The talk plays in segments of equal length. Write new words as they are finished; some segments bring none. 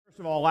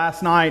First of all,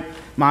 last night,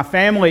 my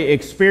family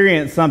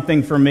experienced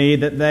something for me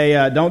that they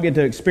don't get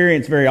to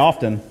experience very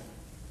often.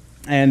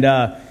 And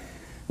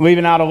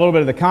leaving out a little bit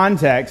of the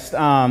context,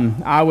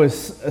 I was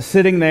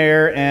sitting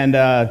there and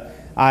I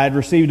had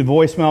received a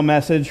voicemail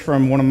message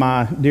from one of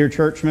my dear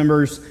church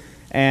members,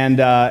 and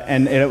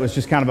it was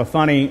just kind of a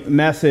funny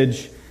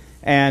message.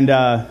 And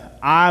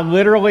I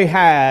literally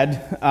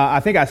had,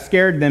 I think I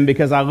scared them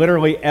because I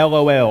literally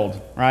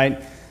LOL'd,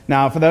 right?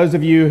 Now, for those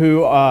of you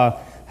who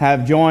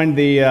have joined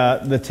the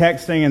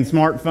texting and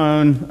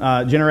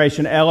smartphone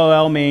generation,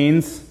 LOL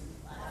means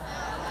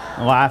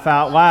laugh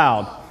out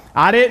loud.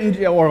 I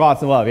didn't, or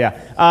lots of love,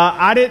 yeah.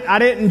 I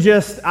didn't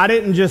just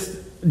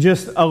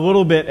a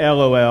little bit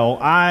LOL.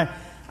 I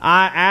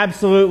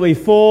absolutely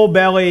full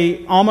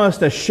belly,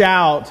 almost a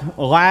shout,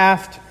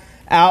 laughed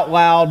out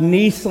loud,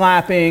 knee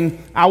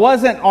slapping. I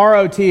wasn't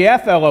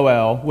ROTF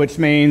LOL, which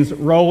means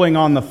rolling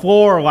on the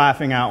floor,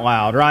 laughing out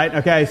loud, right?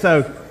 Okay,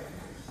 so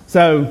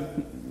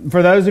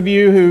for those of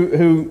you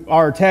who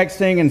are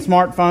texting and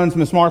smartphones,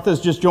 Miss Martha's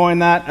just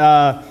joined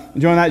that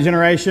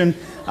generation.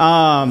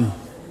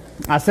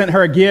 I sent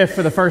her a gift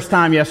for the first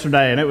time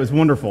yesterday, and it was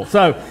wonderful.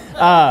 So,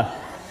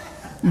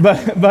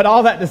 but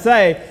all that to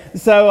say,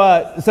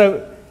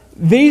 so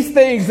these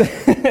things,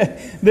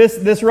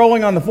 this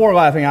rolling on the floor,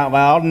 laughing out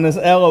loud, and this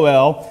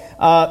LOL.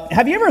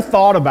 Have you ever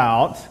thought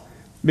about?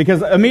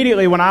 Because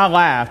immediately when I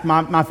laughed,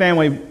 my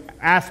family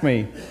asked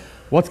me,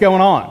 "What's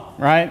going on?"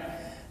 Right?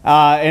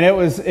 And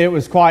it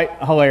was quite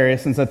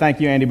hilarious, and so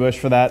thank you, Andy Bush,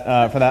 for that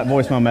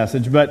voicemail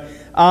message. But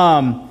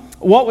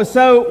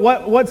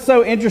what's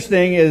so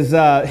interesting is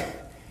I've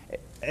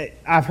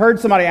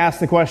heard somebody ask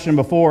the question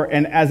before,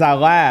 and as I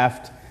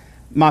laughed,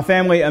 my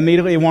family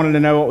immediately wanted to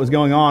know what was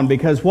going on,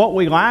 because what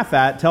we laugh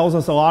at tells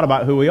us a lot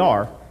about who we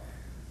are.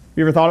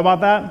 You ever thought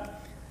about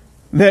that?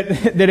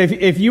 That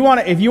if you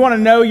want to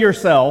know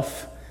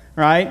yourself,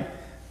 right?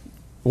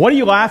 What do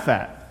you laugh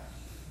at?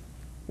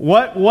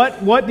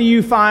 What do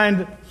you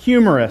find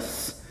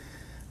humorous?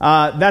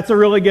 That's a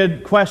really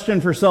good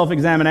question for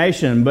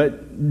self-examination,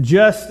 but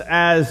just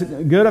as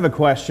good of a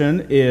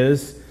question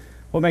is,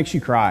 what makes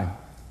you cry?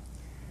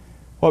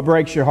 What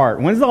breaks your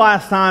heart? When's the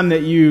last time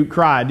that you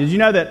cried? Did you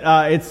know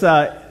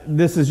that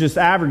this is just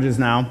averages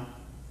now?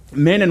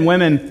 Men and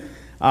women,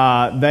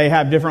 they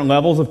have different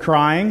levels of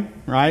crying,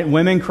 right?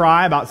 Women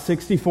cry about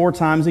 64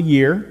 times a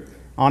year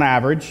on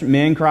average.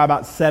 Men cry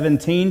about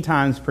 17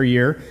 times per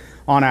year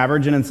on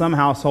average, and in some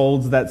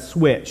households that's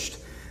switched,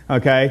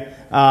 okay?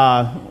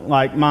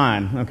 Like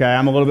mine, okay?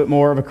 I'm a little bit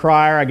more of a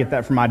crier. I get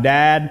that from my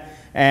dad,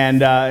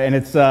 and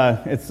it's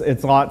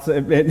lots.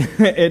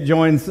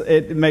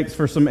 It makes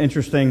for some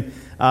interesting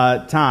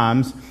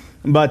times,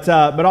 but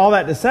all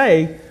that to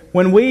say,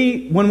 when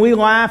we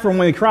laugh or when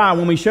we cry,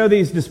 when we show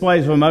these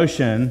displays of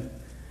emotion,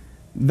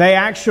 they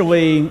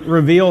actually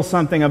reveal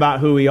something about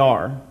who we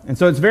are. And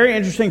so it's very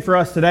interesting for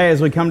us today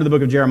as we come to the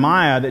book of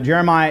Jeremiah that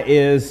Jeremiah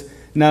is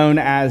known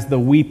as the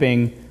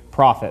weeping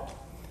prophet.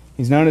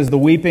 He's known as the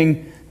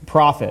weeping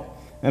prophet.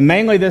 And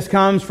mainly this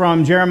comes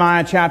from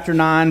Jeremiah chapter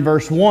 9,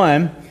 verse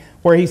 1,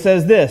 where he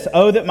says this,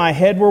 "Oh, that my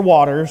head were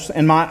waters,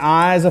 and my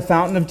eyes a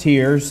fountain of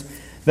tears,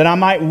 that I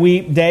might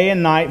weep day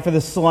and night for the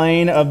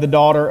slain of the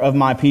daughter of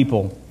my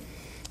people."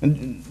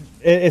 And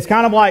it's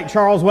kind of like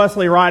Charles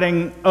Wesley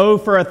writing, "Oh,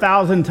 for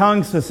 1,000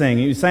 tongues to sing."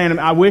 He was saying,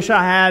 I wish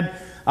I had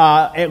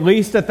at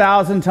least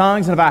 1,000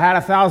 tongues, and if I had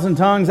 1,000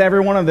 tongues, every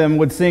one of them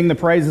would sing the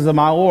praises of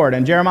my Lord.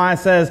 And Jeremiah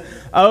says,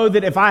 "Oh,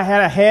 that if I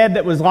had a head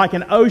that was like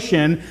an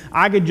ocean,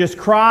 I could just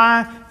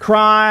cry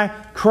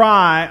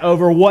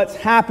over what's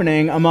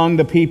happening among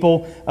the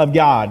people of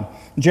God."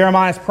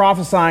 Jeremiah is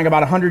prophesying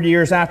about 100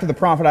 years after the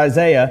prophet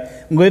Isaiah,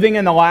 living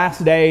in the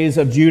last days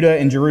of Judah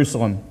and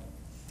Jerusalem.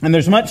 And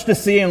there's much to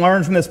see and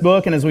learn from this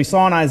book, and as we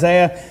saw in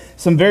Isaiah,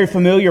 some very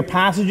familiar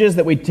passages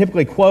that we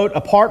typically quote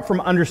apart from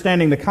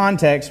understanding the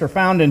context are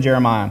found in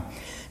Jeremiah.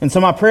 And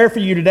so my prayer for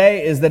you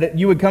today is that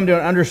you would come to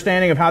an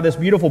understanding of how this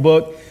beautiful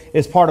book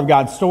is part of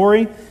God's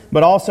story,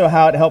 but also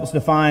how it helps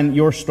define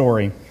your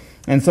story.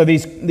 And so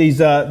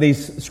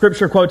these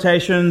scripture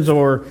quotations,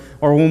 or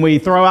when we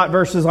throw out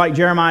verses like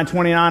Jeremiah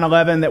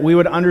 29:11, that we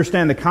would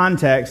understand the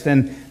context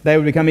and they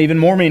would become even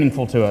more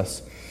meaningful to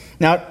us.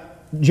 Now,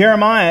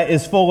 Jeremiah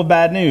is full of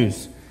bad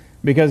news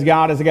because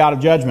God is a God of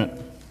judgment.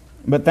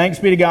 But thanks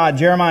be to God,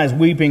 Jeremiah's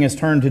weeping is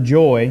turned to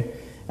joy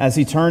as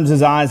he turns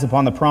his eyes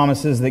upon the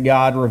promises that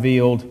God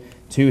revealed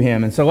to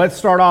him. And so let's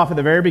start off at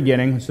the very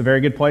beginning. It's a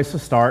very good place to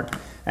start.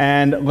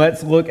 And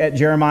let's look at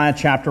Jeremiah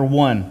chapter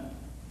 1.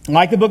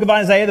 Like the book of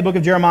Isaiah, the book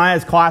of Jeremiah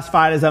is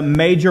classified as a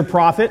major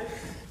prophet.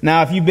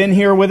 Now, if you've been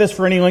here with us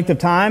for any length of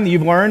time,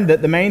 you've learned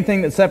that the main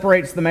thing that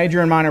separates the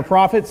major and minor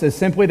prophets is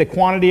simply the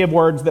quantity of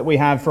words that we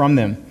have from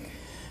them.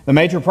 The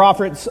major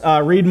prophets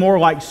read more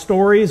like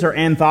stories or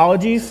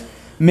anthologies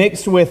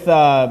mixed with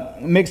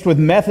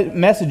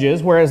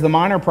messages, whereas the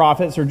minor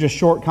prophets are just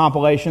short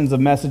compilations of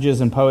messages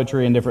and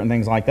poetry and different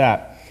things like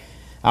that.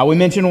 We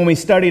mentioned when we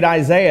studied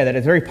Isaiah that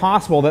it's very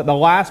possible that the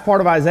last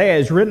part of Isaiah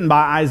is written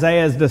by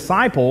Isaiah's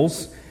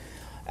disciples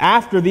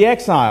after the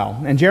exile.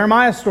 And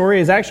Jeremiah's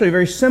story is actually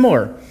very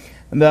similar.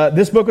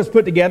 This book was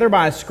put together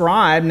by a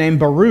scribe named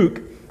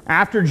Baruch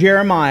after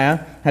Jeremiah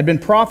had been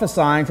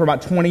prophesying for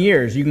about 20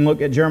 years. You can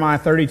look at Jeremiah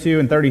 32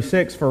 and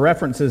 36 for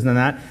references in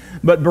that.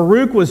 But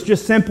Baruch was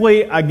just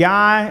simply a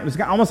guy, it was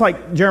almost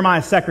like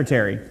Jeremiah's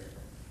secretary.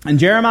 And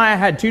Jeremiah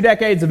had 2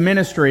 decades of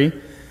ministry.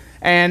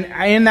 And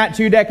in that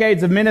 2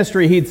 decades of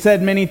ministry, he'd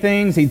said many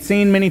things, he'd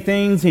seen many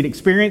things, he'd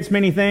experienced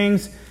many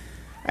things.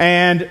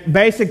 And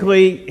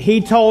basically,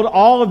 he told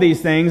all of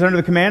these things under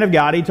the command of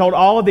God. He told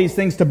all of these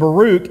things to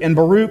Baruch, and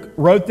Baruch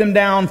wrote them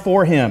down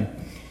for him.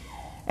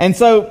 And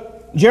so,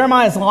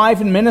 Jeremiah's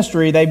life and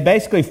ministry, they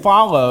basically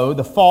follow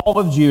the fall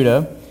of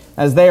Judah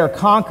as they are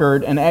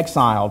conquered and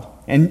exiled.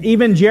 And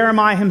even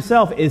Jeremiah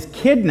himself is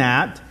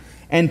kidnapped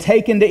and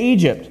taken to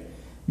Egypt.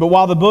 But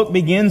while the book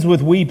begins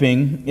with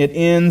weeping, it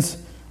ends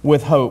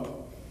with hope.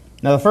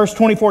 Now, the first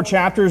 24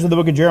 chapters of the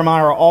book of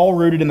Jeremiah are all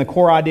rooted in the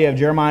core idea of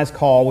Jeremiah's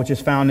call, which is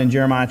found in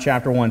Jeremiah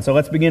chapter 1. So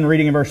let's begin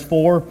reading in verse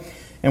 4,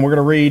 and we're going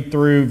to read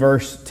through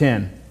verse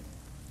 10.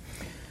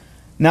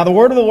 Now the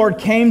word of the Lord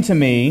came to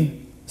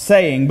me,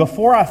 saying,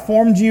 before I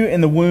formed you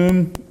in the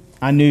womb,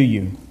 I knew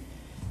you.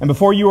 And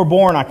before you were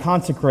born, I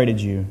consecrated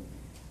you.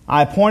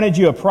 I appointed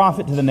you a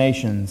prophet to the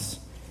nations.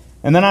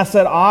 And then I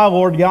said, Ah,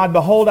 Lord God,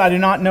 behold, I do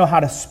not know how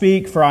to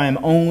speak, for I am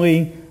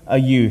only a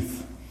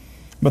youth.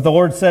 But the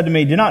Lord said to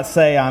me, do not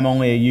say I am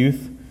only a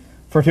youth,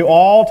 for to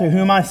all to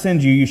whom I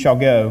send you, you shall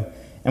go,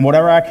 and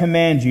whatever I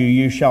command you,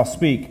 you shall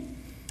speak.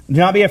 Do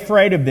not be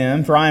afraid of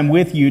them, for I am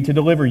with you to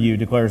deliver you,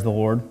 declares the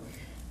Lord.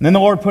 And then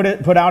the Lord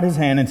put out his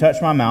hand and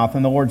touched my mouth,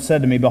 and the Lord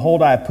said to me,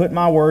 behold, I have put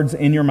my words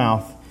in your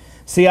mouth.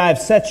 See, I have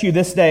set you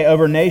this day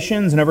over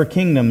nations and over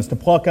kingdoms, to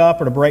pluck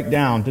up or to break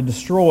down, to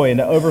destroy and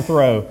to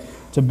overthrow,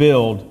 to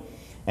build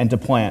and to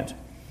plant.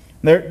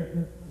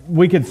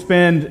 We could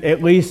spend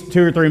at least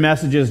 2 or 3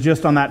 messages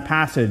just on that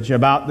passage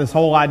about this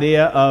whole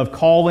idea of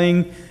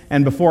calling,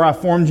 and before I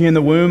formed you in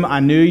the womb, I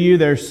knew you.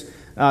 There's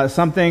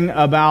something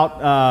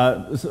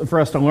about for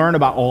us to learn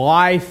about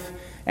life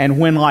and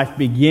when life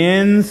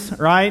begins,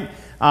 right?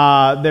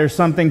 There's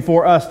something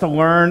for us to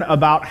learn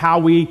about how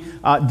we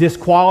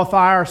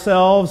disqualify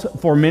ourselves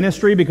for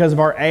ministry because of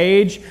our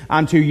age.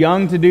 I'm too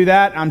young to do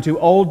that. I'm too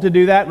old to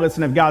do that.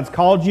 Listen, if God's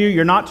called you,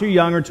 you're not too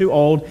young or too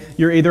old.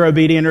 You're either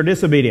obedient or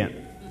disobedient.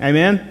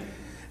 Amen?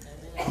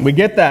 We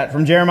get that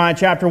from Jeremiah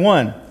chapter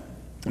 1.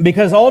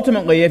 Because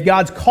ultimately, if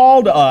God's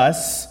called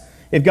us,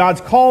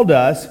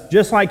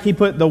 just like He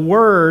put the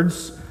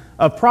words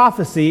of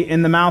prophecy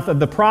in the mouth of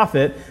the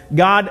prophet,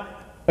 God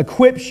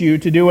equips you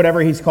to do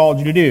whatever He's called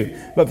you to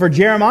do. But for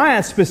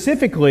Jeremiah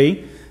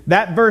specifically,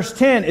 that verse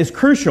 10 is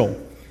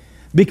crucial.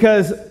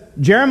 Because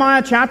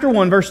Jeremiah chapter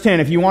 1, verse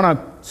 10, if you want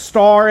to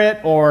star it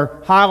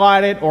or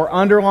highlight it or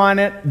underline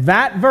it,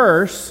 that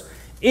verse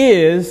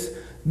is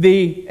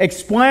the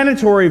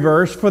explanatory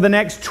verse for the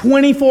next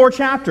 24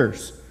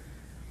 chapters.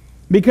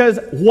 Because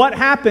what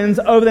happens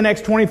over the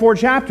next 24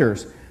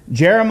 chapters?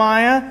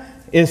 Jeremiah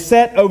is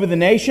set over the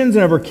nations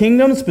and over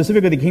kingdoms,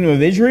 specifically the kingdom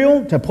of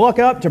Israel, to pluck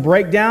up, to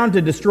break down,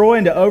 to destroy,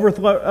 and to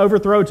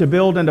overthrow, to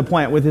build, and to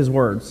plant with His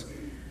words.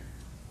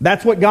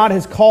 That's what God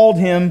has called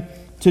him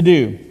to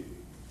do.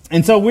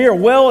 And so we are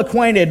well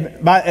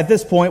acquainted at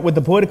this point with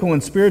the political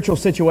and spiritual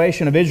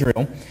situation of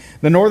Israel.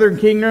 The northern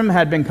kingdom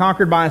had been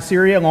conquered by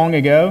Assyria long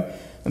ago,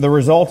 the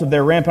result of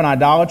their rampant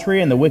idolatry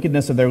and the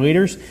wickedness of their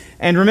leaders.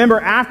 And remember,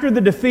 after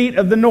the defeat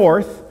of the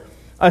north,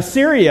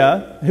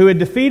 Assyria, who had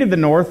defeated the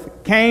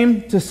north,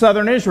 came to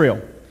southern Israel.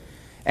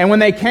 And when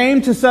they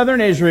came to southern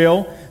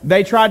Israel,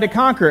 they tried to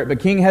conquer it. But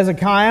King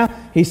Hezekiah,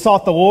 he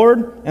sought the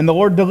Lord, and the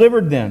Lord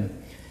delivered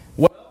them.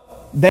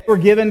 Well, they were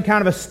given kind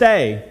of a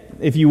stay,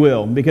 if you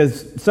will,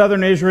 because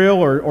southern Israel,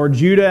 or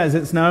Judah as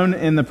it's known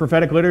in the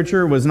prophetic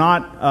literature, was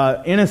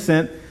not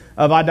innocent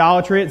of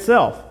idolatry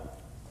itself.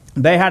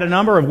 They had a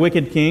number of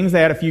wicked kings.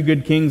 They had a few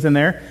good kings in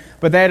there,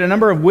 but they had a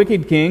number of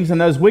wicked kings, and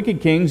those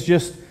wicked kings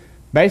just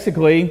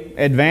basically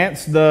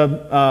advanced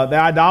the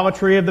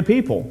idolatry of the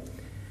people.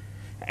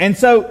 And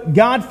so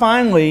God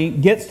finally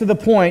gets to the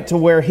point to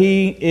where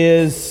He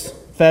is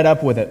fed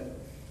up with it.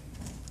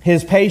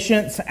 His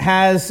patience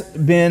has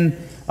been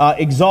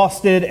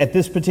exhausted at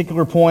this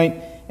particular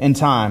point in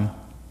time.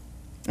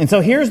 And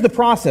so here's the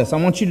process. I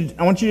want you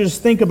to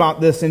just think about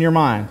this in your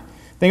mind.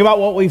 Think about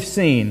what we've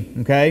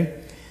seen, okay?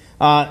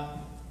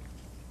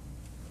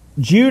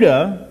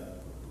 Judah,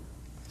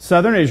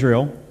 southern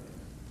Israel,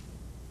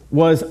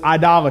 was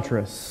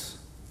idolatrous.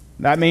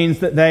 That means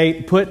that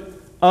they put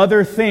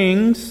other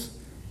things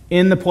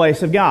in the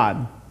place of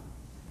God.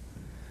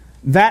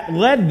 That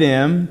led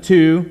them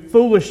to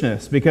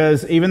foolishness,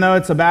 because even though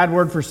it's a bad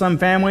word for some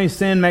families,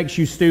 sin makes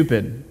you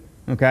stupid.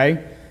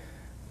 Okay?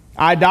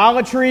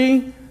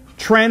 Idolatry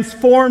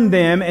transformed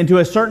them into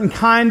a certain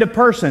kind of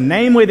person,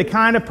 namely the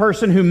kind of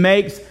person who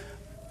makes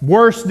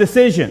worse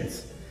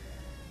decisions.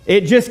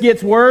 It just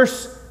gets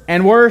worse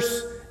and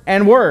worse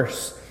and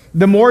worse.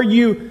 The more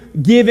you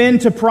give in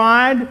to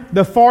pride,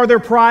 the farther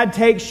pride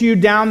takes you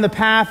down the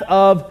path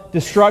of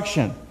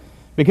destruction.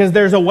 Because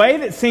there's a way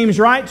that seems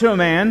right to a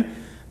man,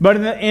 but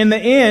in the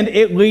end,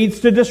 it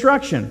leads to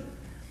destruction.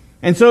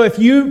 And so if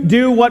you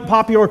do what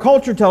popular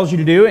culture tells you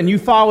to do and you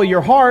follow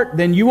your heart,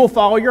 then you will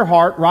follow your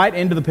heart right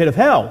into the pit of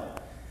hell.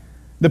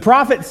 The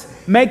prophets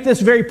make this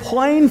very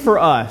plain for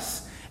us.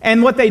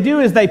 And what they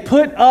do is they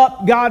put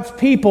up God's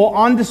people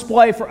on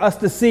display for us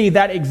to see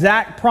that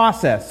exact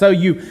process. So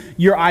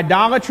you're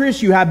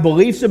idolatrous, you have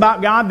beliefs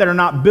about God that are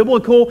not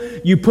biblical,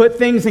 you put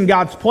things in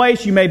God's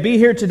place. You may be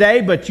here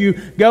today, but you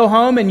go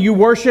home and you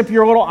worship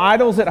your little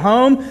idols at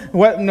home,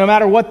 no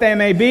matter what they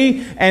may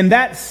be, and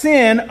that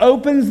sin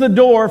opens the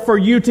door for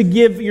you to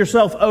give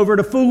yourself over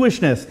to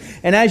foolishness.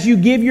 And as you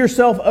give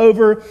yourself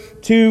over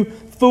to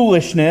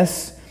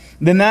foolishness,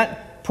 then that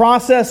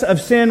process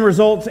of sin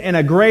results in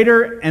a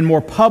greater and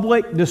more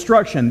public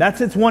destruction.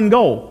 That's its one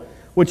goal,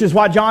 which is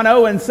why John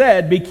Owen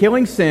said, be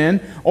killing sin,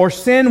 or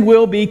sin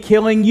will be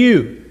killing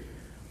you.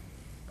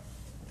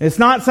 It's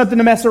not something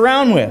to mess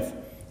around with.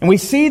 And we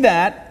see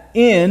that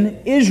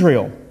in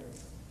Israel.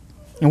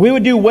 And we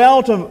would do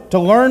well to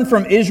learn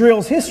from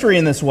Israel's history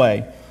in this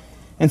way.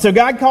 And so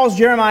God calls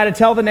Jeremiah to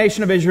tell the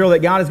nation of Israel that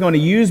God is going to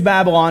use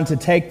Babylon to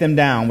take them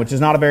down, which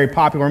is not a very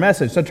popular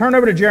message. So turn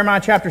over to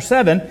Jeremiah chapter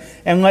 7,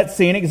 and let's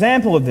see an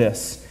example of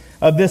this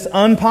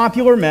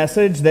unpopular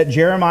message that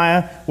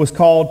Jeremiah was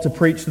called to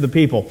preach to the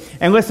people.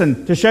 And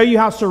listen, to show you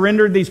how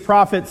surrendered these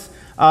prophets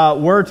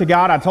were to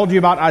God, I told you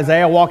about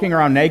Isaiah walking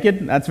around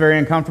naked. That's very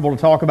uncomfortable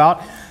to talk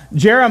about.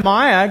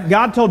 Jeremiah,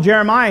 God told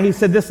Jeremiah, he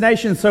said, this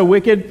nation's so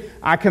wicked,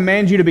 I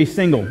command you to be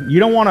single.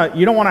 You don't want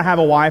to have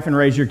a wife and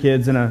raise your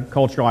kids in a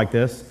culture like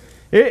this.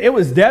 It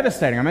was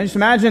devastating. I mean, just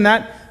imagine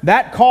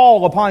that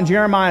call upon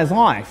Jeremiah's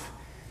life.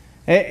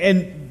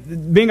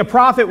 And being a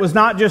prophet was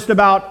not just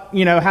about,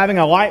 having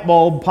a light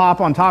bulb pop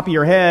on top of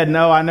your head.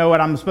 No, I know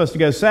what I'm supposed to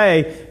go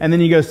say, and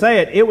then you go say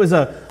it. It was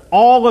a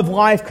all of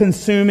life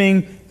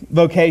consuming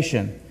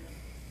vocation.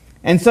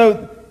 And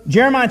so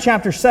Jeremiah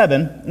chapter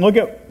 7, look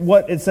at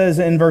what it says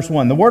in verse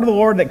 1. The word of the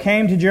Lord that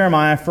came to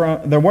Jeremiah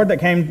from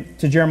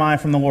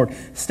the Lord.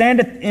 Stand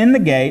in the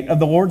gate of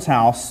the Lord's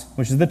house,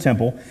 which is the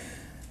temple,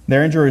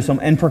 there in Jerusalem,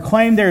 and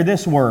proclaim there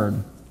this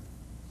word.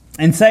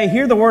 And say,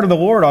 hear the word of the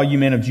Lord, all you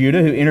men of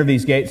Judah who enter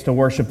these gates to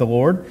worship the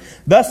Lord.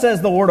 Thus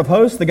says the Lord of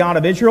hosts, the God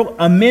of Israel,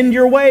 amend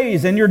your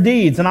ways and your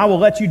deeds, and I will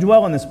let you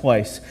dwell in this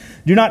place.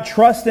 Do not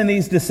trust in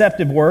these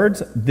deceptive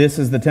words. This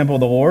is the temple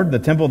of the Lord, the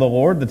temple of the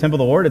Lord, the temple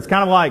of the Lord. It's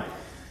kind of like,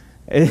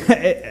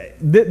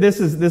 this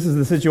is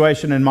the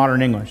situation in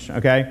modern English,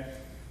 okay?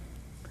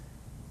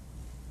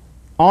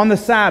 On the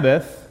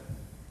Sabbath,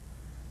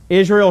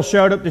 Israel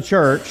showed up to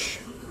church,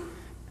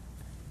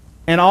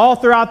 and all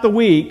throughout the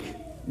week,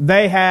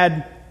 they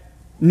had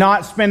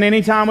not spent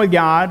any time with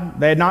God.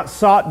 They had not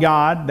sought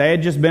God. They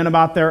had just been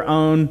about their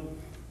own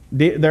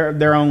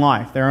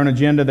life, their own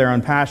agenda, their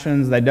own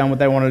passions. They'd done what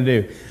they wanted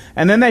to do.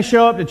 And then they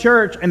show up to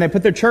church, and they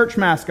put their church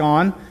mask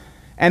on,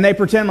 and they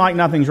pretend like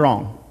nothing's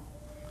wrong.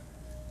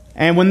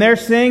 And when they're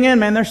singing,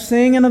 they're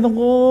singing of the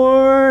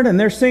Lord, and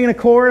they're singing a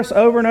chorus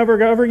over and over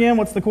and over again.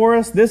 What's the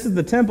chorus? This is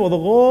the temple of the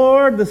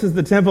Lord. This is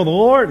the temple of the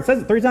Lord. It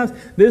says it 3 times.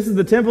 This is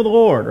the temple of the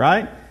Lord,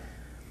 right?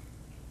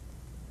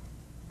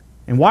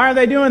 And why are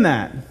they doing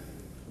that?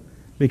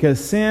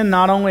 Because sin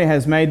not only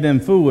has made them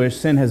foolish,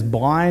 sin has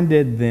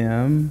blinded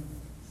them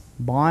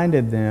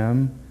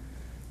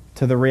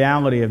to the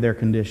reality of their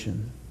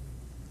condition.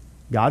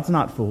 God's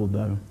not fooled,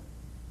 though.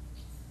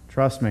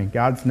 Trust me,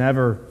 God's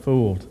never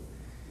fooled.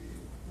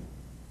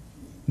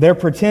 They're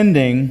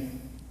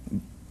pretending,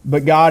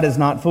 but God is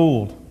not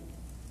fooled.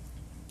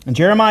 And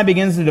Jeremiah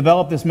begins to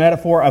develop this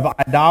metaphor of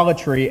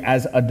idolatry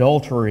as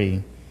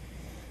adultery.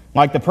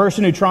 Like the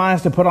person who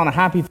tries to put on a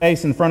happy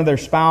face in front of their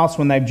spouse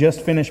when they've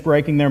just finished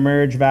breaking their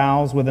marriage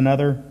vows with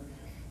another.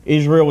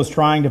 Israel was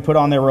trying to put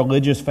on their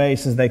religious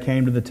face as they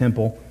came to the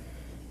temple,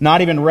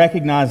 not even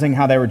recognizing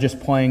how they were just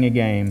playing a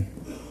game.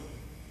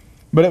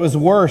 But it was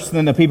worse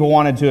than the people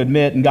wanted to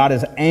admit, and God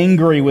is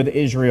angry with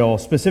Israel,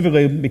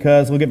 specifically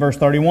because, look at verse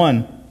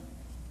 31.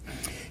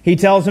 He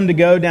tells them to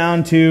go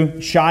down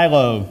to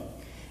Shiloh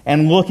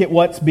and look at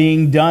what's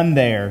being done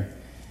there.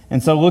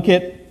 And so look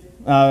at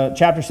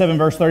chapter 7,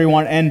 verse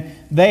 31. And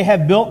they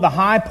have built the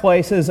high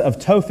places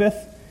of Topheth,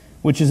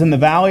 which is in the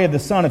valley of the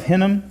son of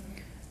Hinnom,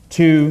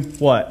 to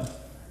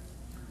what?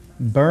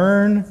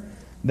 Burn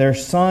their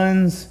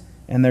sons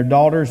and their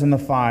daughters in the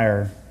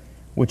fire,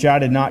 which I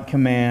did not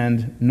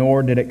command,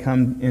 nor did it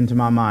come into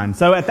my mind.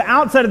 So at the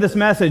outset of this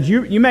message,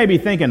 you may be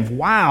thinking,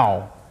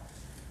 wow,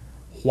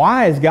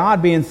 why is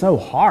God being so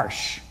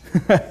harsh?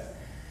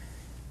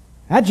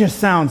 That just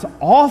sounds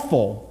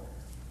awful.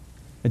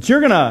 That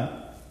you're going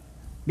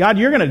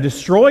to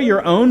destroy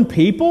your own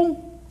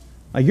people?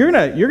 Like you're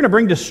going to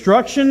bring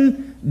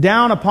destruction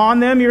down upon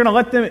them? You're going to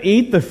let them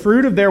eat the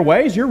fruit of their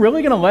ways? You're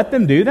really going to let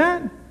them do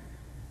that?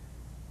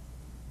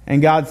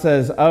 And God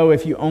says, oh,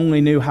 if you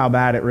only knew how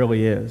bad it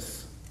really is.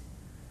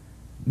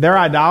 Their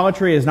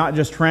idolatry has not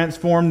just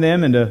transformed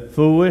them into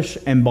foolish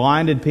and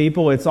blinded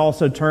people, it's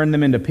also turned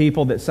them into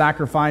people that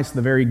sacrifice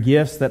the very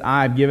gifts that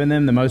I've given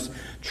them, the most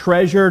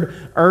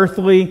treasured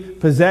earthly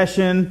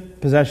possession.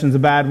 Possession's a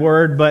bad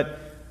word, but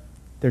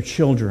their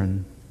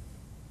children.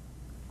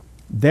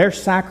 They're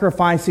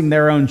sacrificing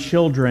their own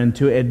children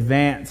to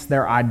advance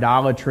their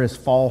idolatrous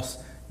false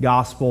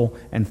gospel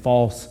and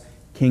false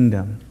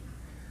kingdom.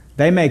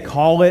 They may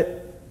call it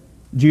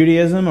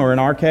Judaism, or in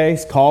our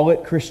case, call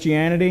it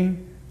Christianity,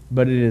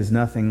 but it is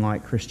nothing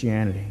like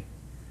Christianity.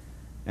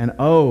 And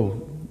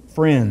oh,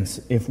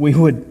 friends, if we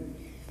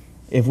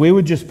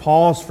would just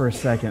pause for a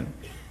second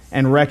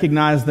and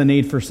recognize the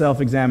need for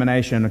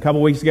self-examination. A couple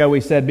weeks ago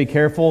we said be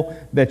careful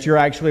that you're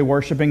actually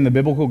worshiping the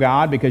biblical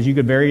God, because you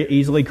could very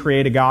easily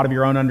create a God of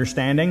your own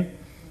understanding.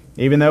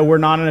 Even though we're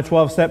not in a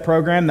 12-step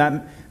program,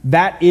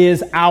 that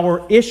is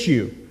our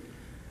issue.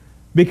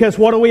 Because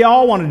what do we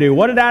all want to do?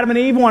 What did Adam and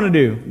Eve want to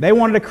do? They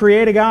wanted to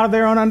create a God of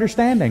their own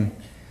understanding.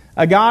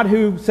 A God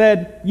who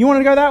said, you want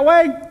to go that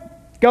way?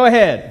 Go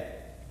ahead.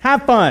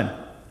 Have fun.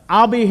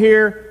 I'll be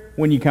here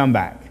when you come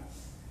back.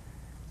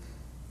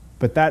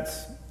 But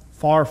that's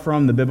far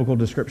from the biblical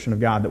description of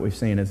God that we've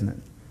seen, isn't it?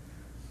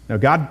 No,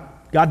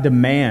 God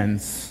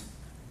demands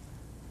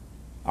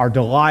our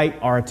delight,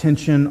 our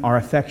attention, our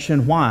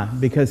affection. Why?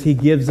 Because He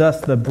gives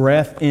us the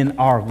breath in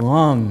our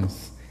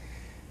lungs.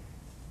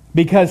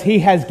 Because He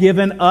has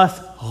given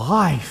us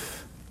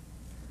life.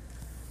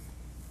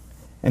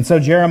 And so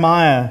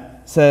Jeremiah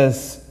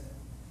says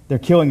they're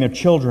killing their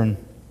children.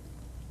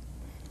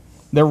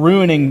 They're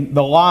ruining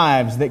the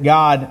lives that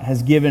God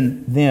has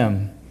given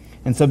them.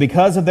 And so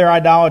because of their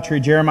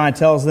idolatry, Jeremiah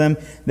tells them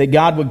that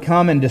God would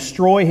come and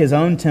destroy His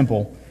own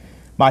temple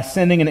by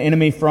sending an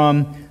enemy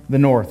from the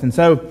north. And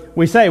so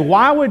we say,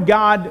 why would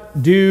God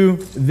do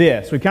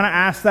this? We kind of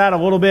asked that a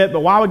little bit, but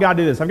why would God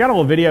do this? I've got a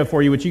little video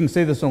for you, which you can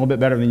see this one a little bit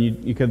better than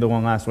you could the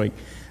one last week.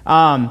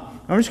 I'm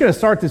just going to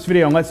start this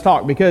video and let's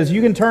talk, because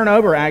you can turn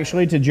over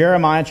actually to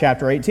Jeremiah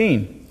chapter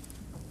 18.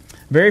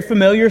 Very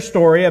familiar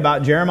story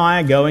about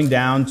Jeremiah going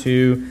down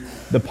to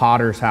the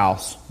potter's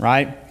house,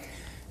 right?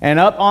 And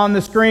up on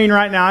the screen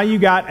right now, you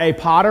got a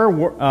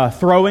potter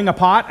throwing a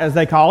pot, as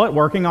they call it,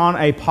 working on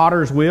a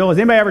potter's wheel. Has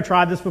anybody ever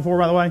tried this before,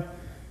 by the way?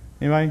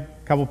 Anybody?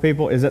 A couple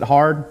people? Is it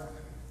hard?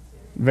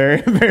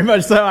 Very, very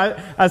much so.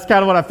 That's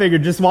kind of what I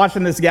figured, just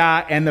watching this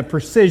guy and the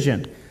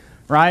precision,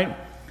 right?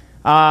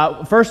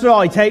 First of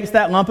all, he takes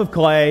that lump of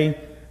clay,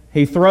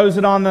 he throws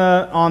it on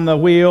the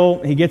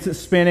wheel, he gets it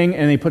spinning,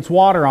 and he puts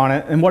water on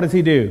it. And what does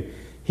he do?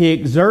 He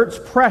exerts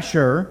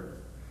pressure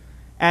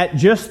at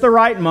just the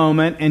right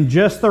moment and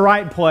just the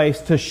right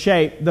place to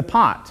shape the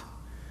pot.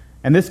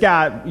 And this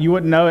guy, you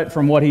wouldn't know it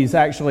from what he's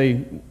actually,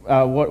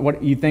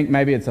 what you think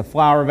maybe it's a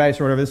flower vase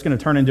or whatever. It's going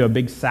to turn into a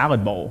big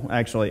salad bowl,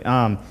 actually.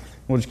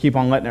 We'll just keep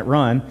on letting it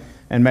run,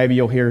 and maybe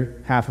you'll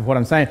hear half of what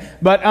I'm saying.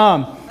 But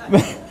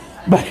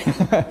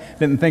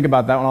didn't think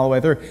about that one all the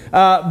way through.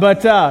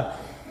 But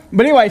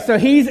anyway, so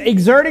he's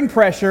exerting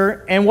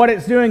pressure, and what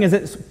it's doing is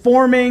it's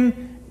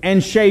forming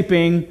and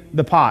shaping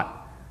the pot.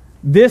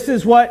 This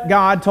is what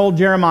God told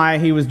Jeremiah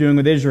He was doing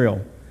with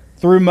Israel.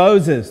 Through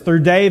Moses,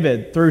 through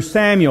David, through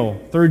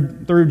Samuel,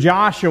 through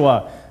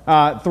Joshua,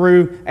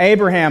 through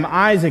Abraham,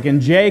 Isaac,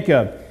 and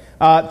Jacob.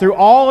 Through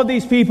all of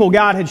these people,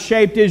 God had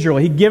shaped Israel.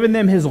 He'd given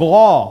them His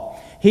law.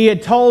 He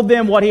had told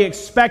them what He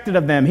expected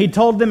of them. He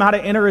told them how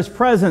to enter His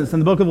presence in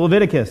the book of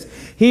Leviticus.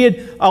 He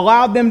had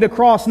allowed them to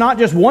cross not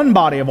just one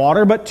body of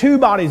water, but two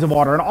bodies of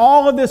water. And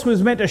all of this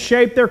was meant to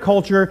shape their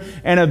culture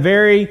in a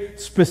very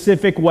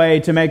specific way,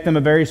 to make them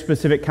a very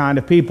specific kind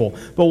of people.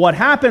 But what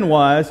happened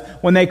was,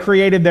 when they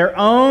created their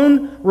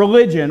own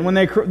religion, when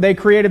they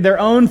created their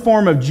own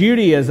form of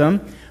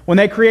Judaism, when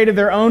they created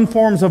their own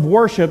forms of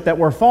worship that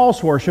were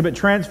false worship, it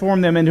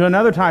transformed them into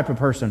another type of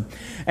person.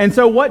 And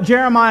so what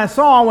Jeremiah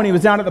saw when he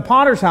was down at the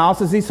potter's house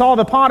is he saw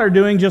the potter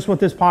doing just what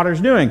this potter's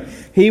doing.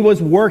 He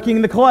was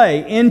working the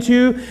clay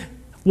into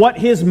what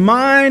his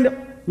mind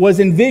was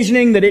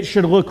envisioning that it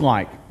should look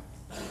like.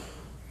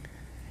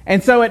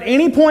 And so at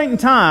any point in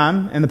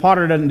time, and the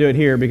potter doesn't do it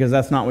here because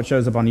that's not what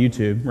shows up on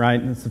YouTube,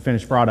 right? It's the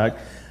finished product.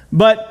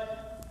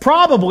 But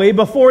probably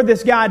before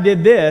this guy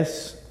did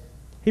this,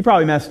 he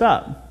probably messed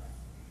up.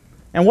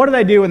 And what do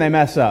they do when they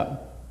mess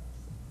up?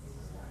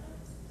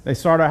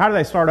 How do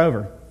they start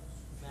over?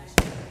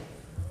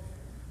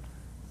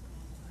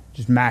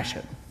 Just mash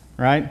it,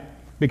 right?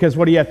 Because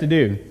what do you have to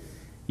do?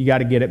 You got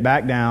to get it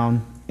back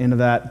down into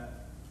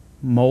that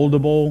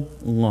moldable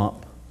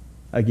lump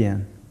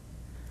again.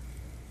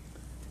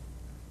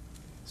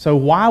 So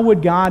why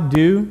would God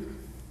do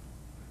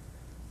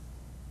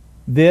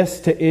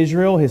this to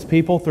Israel, His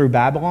people, through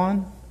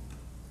Babylon?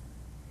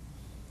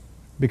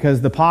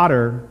 Because the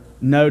potter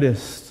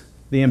noticed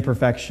the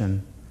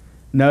imperfection,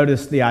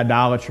 noticed the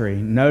idolatry,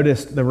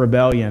 noticed the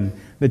rebellion,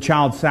 the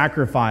child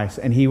sacrifice,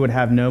 and he would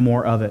have no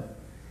more of it.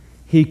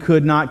 He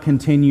could not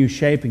continue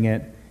shaping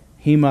it.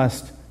 He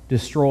must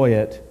destroy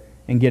it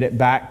and get it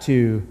back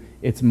to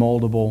its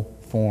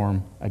moldable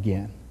form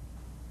again.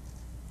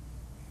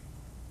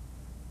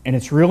 And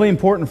it's really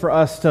important for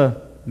us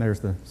to, there's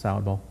the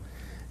salad bowl.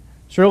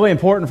 It's really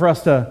important for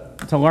us to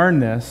learn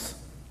this,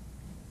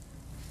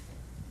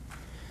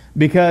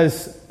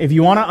 because if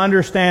you want to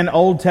understand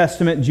Old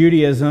Testament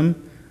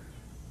Judaism,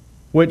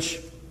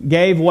 which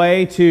gave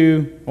way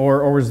to,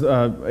 or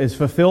is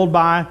fulfilled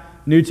by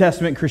New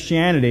Testament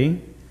Christianity,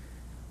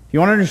 if you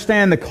want to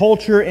understand the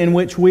culture in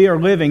which we are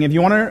living, if you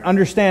want to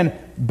understand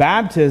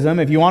baptism,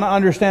 if you want to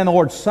understand the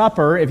Lord's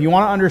Supper, if you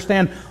want to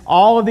understand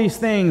all of these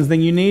things,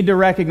 then you need to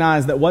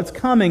recognize that what's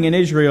coming in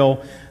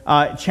Israel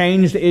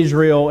changed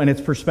Israel and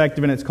its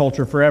perspective and its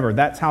culture forever.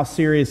 That's how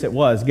serious it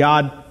was.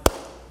 God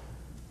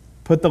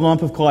put the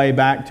lump of clay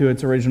back to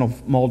its original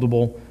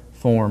moldable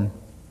form.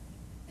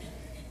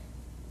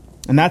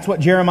 And that's what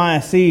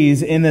Jeremiah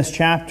sees in this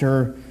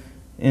chapter,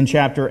 in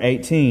chapter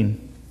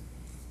 18.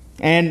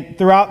 And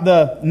throughout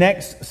the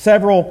next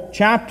several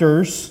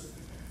chapters,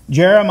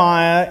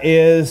 Jeremiah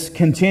is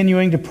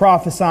continuing to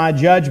prophesy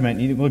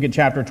judgment. You look at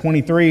chapter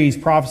 23, he's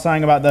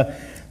prophesying about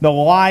the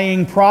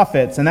lying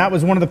prophets. And that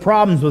was one of the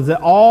problems, was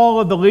that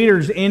all of the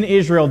leaders in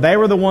Israel, they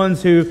were the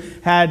ones who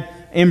had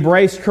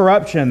embraced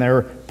corruption. There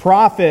were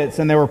prophets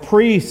and there were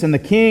priests, and the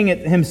king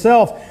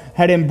himself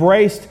had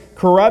embraced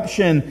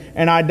corruption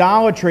and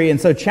idolatry.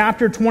 And so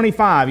chapter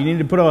 25, you need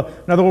to put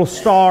another little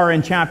star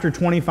in chapter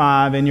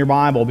 25 in your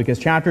Bible, because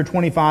chapter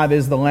 25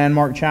 is the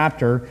landmark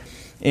chapter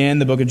in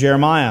the book of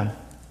Jeremiah.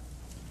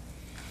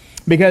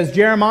 Because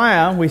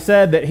Jeremiah, we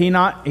said that he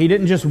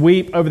didn't just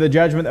weep over the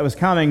judgment that was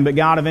coming, but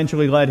God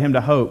eventually led him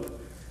to hope.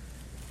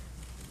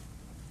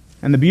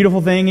 And the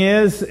beautiful thing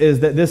is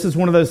that this is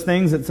one of those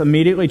things that's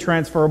immediately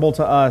transferable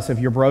to us. If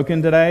you're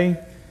broken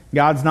today,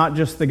 God's not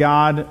just the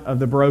God of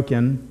the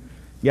broken.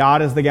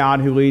 God is the God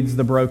who leads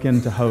the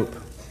broken to hope.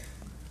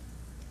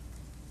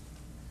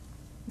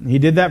 He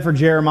did that for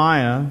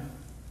Jeremiah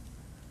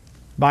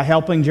by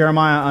helping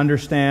Jeremiah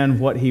understand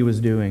what he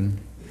was doing.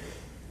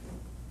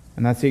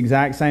 And that's the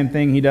exact same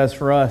thing he does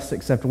for us,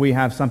 except we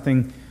have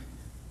something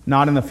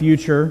not in the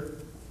future,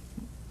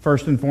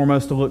 first and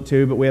foremost, to look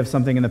to, but we have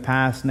something in the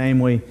past,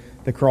 namely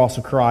the cross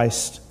of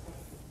Christ.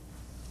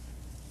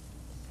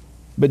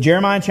 But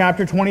Jeremiah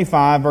chapter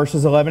 25,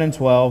 verses 11 and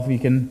 12, you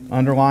can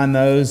underline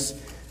those,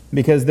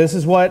 because this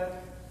is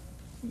what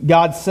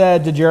God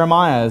said to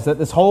Jeremiah, is that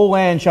this whole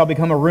land shall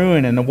become a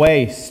ruin and a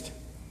waste.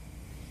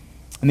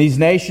 And these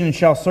nations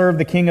shall serve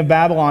the king of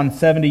Babylon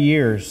 70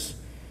 years.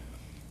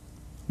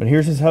 But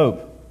here's his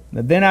hope,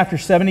 that then after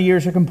 70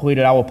 years are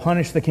completed, I will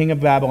punish the king of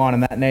Babylon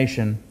and that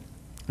nation,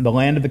 the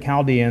land of the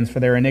Chaldeans, for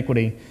their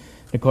iniquity,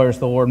 declares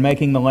the Lord,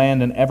 making the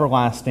land an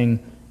everlasting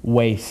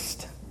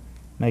waste.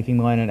 Making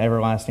the land an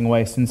everlasting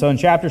waste. And so in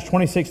chapters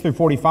 26 through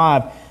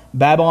 45,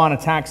 Babylon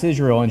attacks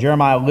Israel, and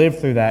Jeremiah lived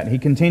through that. He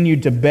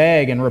continued to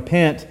beg and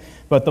repent,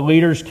 but the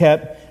leaders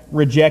kept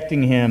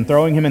rejecting him,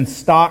 throwing him in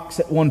stocks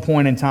at one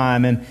point in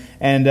time,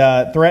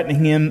 and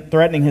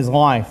threatening his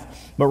life.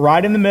 But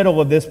right in the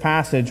middle of this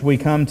passage, we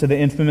come to the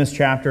infamous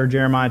chapter,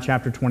 Jeremiah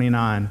chapter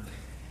 29.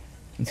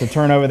 And so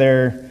turn over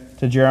there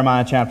to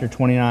Jeremiah chapter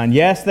 29.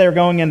 Yes, they're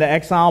going into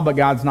exile, but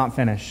God's not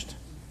finished.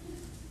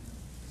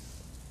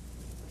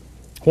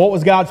 What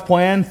was God's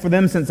plan for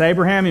them since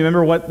Abraham? You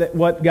remember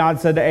what God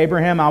said to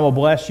Abraham? I will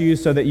bless you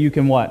so that you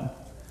can what?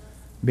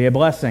 Be a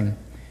blessing.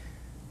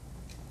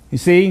 You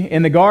see,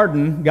 in the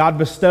garden, God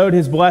bestowed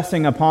His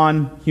blessing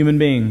upon human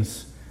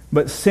beings.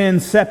 But sin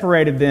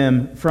separated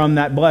them from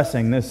that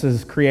blessing. This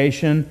is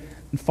creation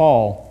and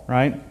fall,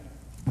 right?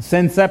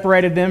 Sin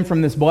separated them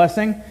from this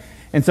blessing.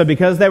 And so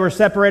because they were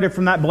separated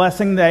from that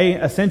blessing, they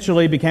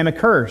essentially became a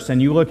curse.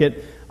 And you look at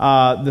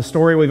the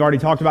story we've already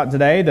talked about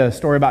today, the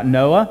story about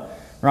Noah,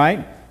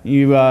 right?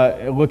 You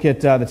look at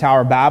the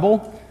Tower of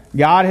Babel.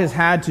 God has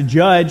had to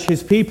judge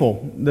His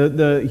people,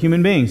 the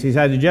human beings. He's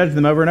had to judge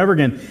them over and over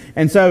again.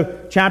 And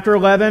so chapter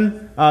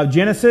 11 of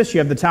Genesis, you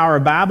have the Tower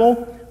of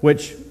Babel,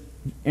 which,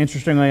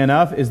 interestingly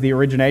enough, is the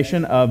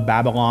origination of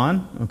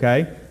Babylon.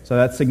 Okay, so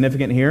that's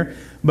significant here.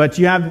 But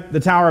you have the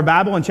Tower of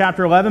Babel in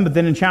chapter 11, but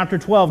then in chapter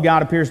 12,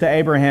 God appears to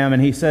Abraham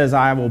and He says,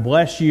 I will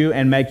bless you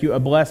and make you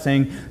a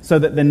blessing so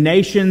that the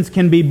nations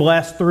can be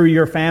blessed through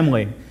your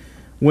family.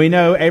 We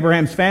know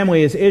Abraham's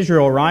family is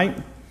Israel, right?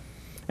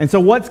 And so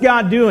what's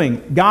God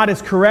doing? God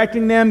is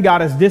correcting them,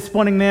 God is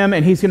disciplining them,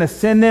 and He's going to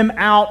send them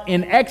out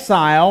in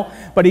exile,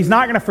 but He's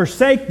not going to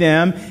forsake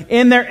them.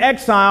 In their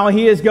exile,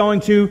 He is going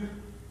to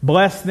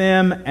bless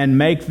them and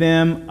make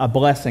them a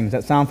blessing. Does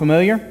that sound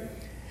familiar?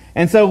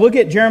 And so look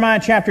at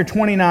Jeremiah chapter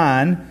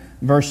 29,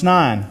 verse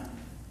 9.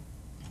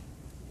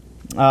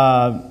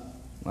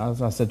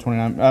 I said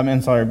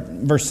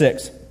 29. Verse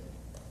 6.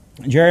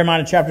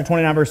 Jeremiah chapter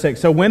 29, verse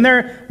 6. So when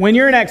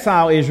you're in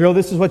exile, Israel,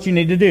 this is what you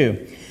need to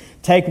do.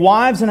 Take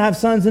wives and have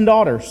sons and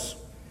daughters.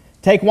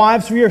 Take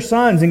wives for your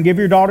sons and give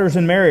your daughters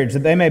in marriage,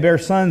 that they may bear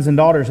sons and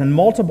daughters, and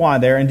multiply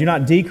there and do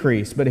not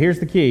decrease. But here's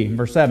the key,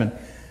 verse 7.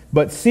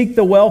 But seek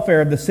the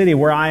welfare of the city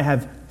where I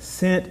have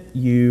sent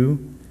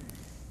you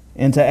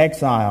into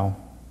exile,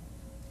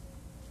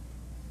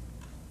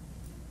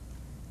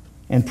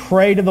 and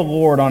pray to the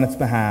Lord on its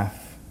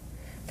behalf.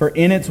 For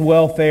in its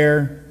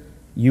welfare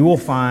you will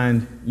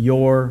find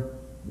your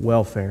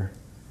welfare.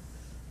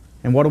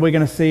 And what are we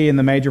going to see in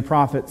the major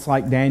prophets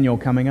like Daniel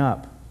coming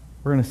up?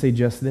 We're going to see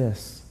just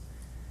this.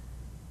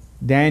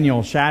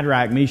 Daniel,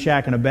 Shadrach,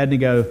 Meshach, and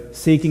Abednego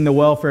seeking the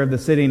welfare of the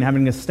city and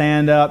having to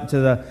stand up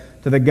to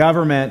the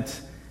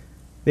government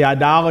the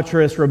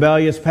idolatrous,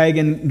 rebellious,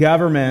 pagan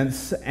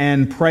governments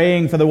and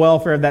praying for the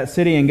welfare of that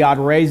city and God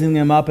raising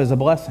them up as a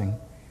blessing.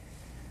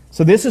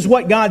 So this is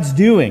what God's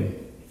doing.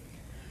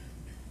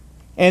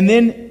 And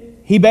then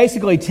He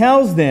basically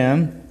tells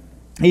them,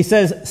 He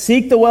says,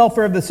 seek the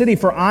welfare of the city,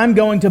 for I'm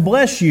going to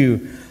bless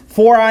you.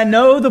 For I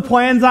know the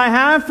plans I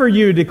have for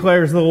you,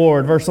 declares the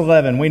Lord. Verse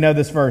 11. We know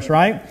this verse,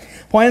 right?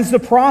 Plans to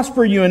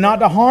prosper you and not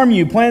to harm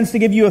you. Plans to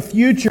give you a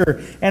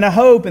future and a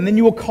hope. And then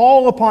you will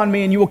call upon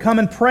me and you will come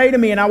and pray to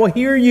me and I will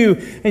hear you.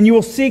 And you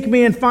will seek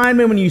me and find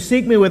me when you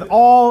seek me with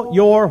all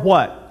your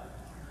what?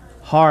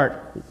 Heart.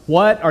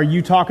 What are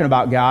you talking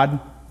about, God?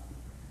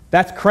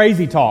 That's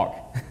crazy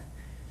talk.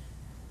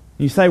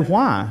 You say,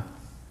 why?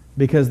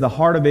 Because the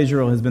heart of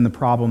Israel has been the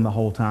problem the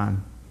whole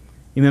time.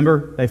 You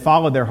remember? They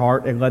followed their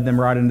heart. It led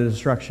them right into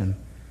destruction.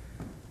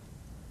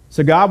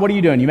 So God, what are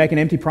you doing? You making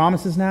empty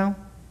promises now?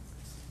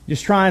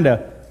 Just trying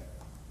to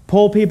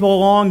pull people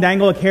along,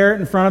 dangle a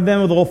carrot in front of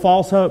them with a little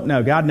false hope?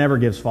 No, God never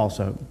gives false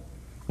hope.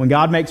 When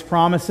God makes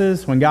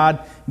promises, when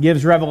God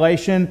gives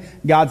revelation,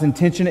 God's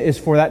intention is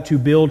for that to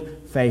build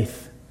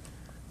faith.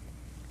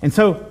 And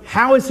so,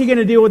 how is He going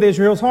to deal with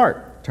Israel's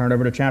heart? Turn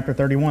over to chapter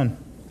 31.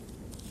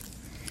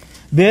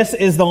 This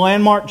is the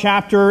landmark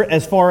chapter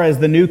as far as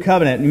the new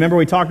covenant. Remember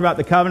we talked about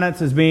the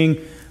covenants as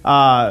being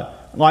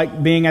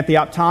like being at the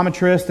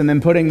optometrist and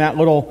then putting that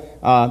little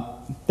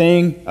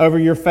thing over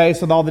your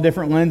face with all the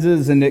different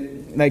lenses, and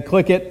they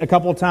click it a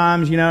couple of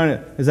times,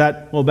 and is that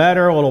a little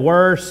better, a little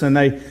worse? And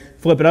they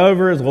flip it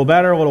over, is a little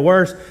better, a little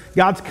worse.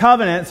 God's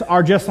covenants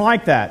are just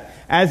like that.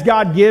 As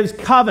God gives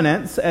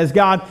covenants, as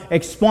God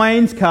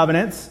explains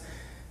covenants,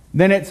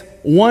 then it's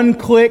one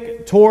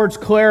click towards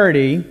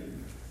clarity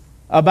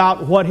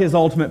about what His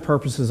ultimate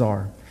purposes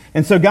are.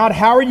 And so God,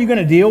 how are you going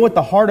to deal with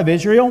the heart of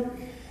Israel?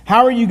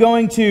 How are you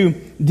going to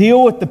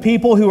deal with the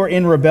people who are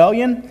in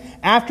rebellion?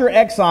 After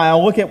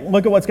exile, look at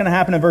what's going to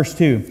happen in verse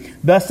 2.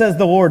 Thus says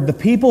the Lord, the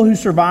people who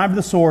survived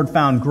the sword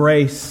found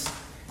grace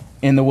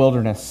in the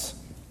wilderness.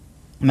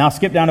 Now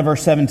skip down to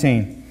verse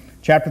 17.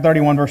 Chapter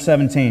 31, verse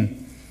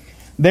 17.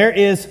 There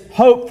is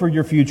hope for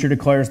your future,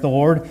 declares the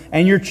Lord,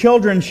 and your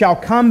children shall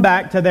come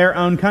back to their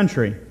own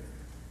country.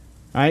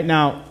 All right,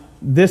 now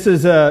this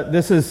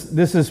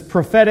is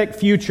prophetic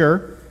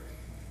future.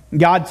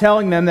 God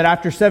telling them that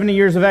after 70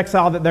 years of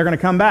exile that they're going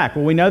to come back.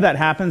 Well, we know that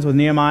happens with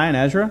Nehemiah and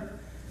Ezra.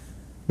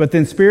 But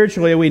then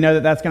spiritually, we know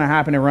that that's going to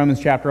happen in Romans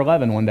chapter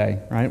 11 one day,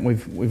 right?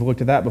 We've looked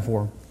at that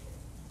before.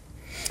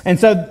 And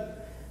so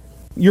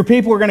your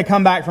people are going to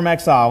come back from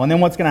exile. And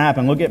then what's going to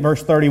happen? Look at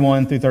verse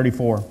 31 through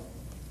 34.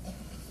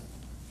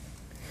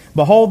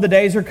 Behold, the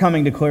days are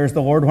coming, declares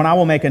the Lord, when I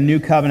will make a new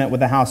covenant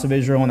with the house of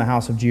Israel and the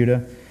house of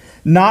Judah.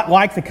 Not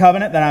like the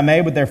covenant that I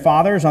made with their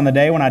fathers on the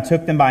day when I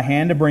took them by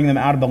hand to bring them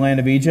out of the land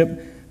of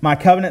Egypt, my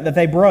covenant that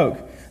they broke,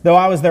 though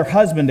I was their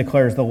husband,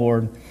 declares the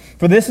Lord.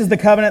 For this is the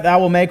covenant that I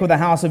will make with the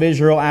house of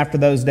Israel after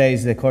those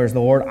days, declares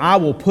the Lord. I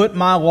will put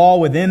my law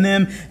within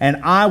them, and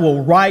I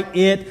will write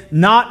it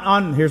not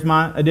on, here's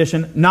my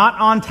addition, not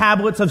on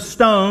tablets of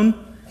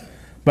stone,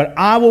 but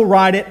I will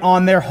write it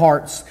on their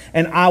hearts,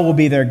 and I will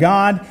be their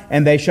God,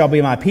 and they shall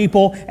be my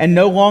people. And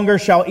no longer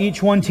shall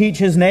each one teach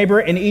his neighbor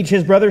and each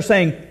his brother,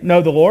 saying,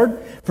 know the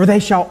Lord, for they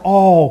shall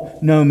all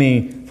know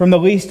me, from the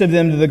least of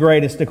them to the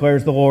greatest,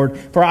 declares the Lord.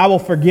 For I will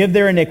forgive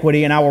their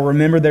iniquity, and I will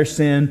remember their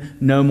sin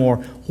no more.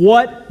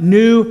 What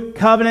new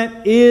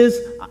covenant is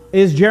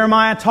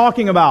Jeremiah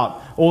talking about?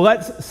 Well,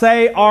 let's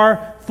say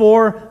our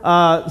four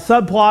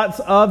subplots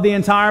of the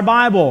entire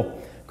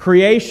Bible.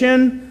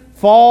 Creation,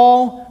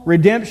 fall,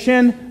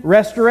 redemption,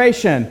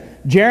 restoration.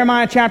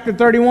 Jeremiah chapter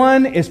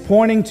 31 is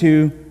pointing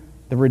to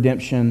the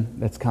redemption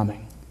that's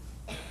coming.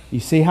 You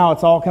see how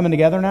it's all coming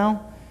together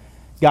now?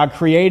 God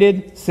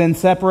created, sin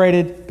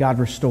separated, God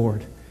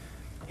restored.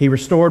 He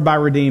restored by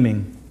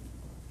redeeming.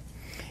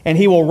 And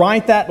He will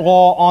write that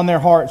law on their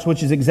hearts,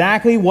 which is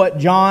exactly what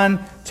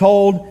John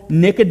told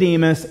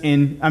Nicodemus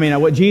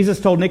what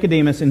Jesus told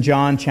Nicodemus in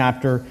John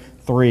chapter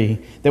 3.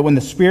 That when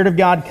the Spirit of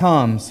God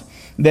comes,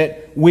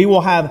 that we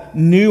will have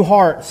new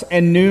hearts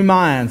and new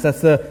minds. That's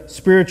the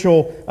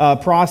spiritual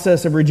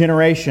process of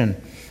regeneration.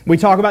 We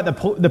talk about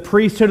the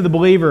priesthood of the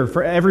believer,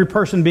 for every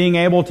person being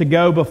able to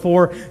go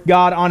before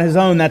God on his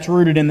own. That's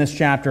rooted in this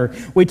chapter.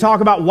 We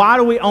talk about why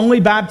do we only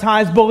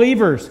baptize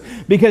believers?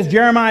 Because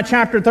Jeremiah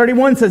chapter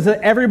 31 says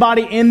that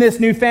everybody in this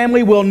new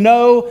family will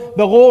know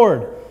the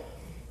Lord.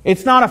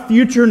 It's not a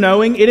future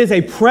knowing, it is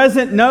a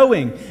present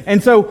knowing.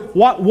 And so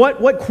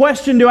what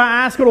question do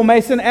I ask little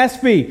Mason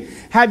Espy?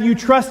 Have you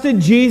trusted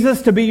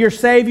Jesus to be your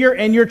Savior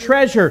and your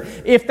treasure?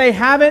 If they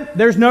haven't,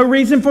 there's no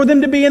reason for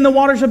them to be in the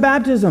waters of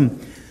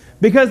baptism,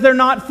 because they're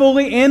not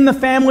fully in the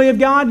family of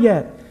God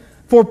yet.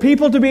 For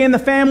people to be in the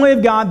family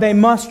of God, they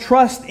must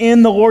trust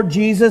in the Lord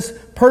Jesus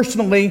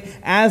personally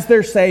as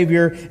their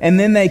Savior, and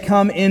then they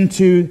come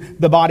into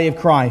the body of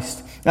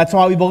Christ. That's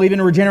why we believe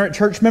in regenerate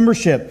church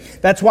membership.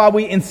 That's why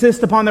we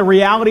insist upon the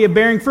reality of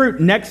bearing fruit.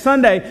 Next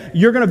Sunday,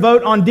 you're going to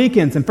vote on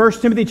deacons. And 1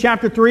 Timothy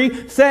chapter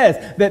 3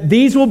 says that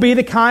these will be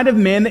the kind of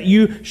men that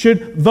you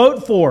should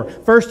vote for.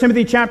 1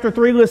 Timothy chapter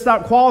 3 lists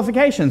out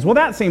qualifications. Well,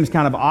 that seems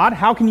kind of odd.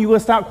 How can you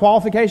list out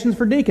qualifications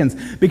for deacons?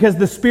 Because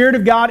the Spirit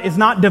of God is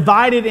not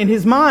divided in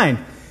His mind.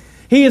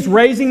 He is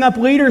raising up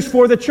leaders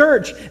for the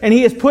church, and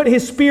He has put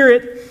His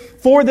Spirit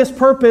for this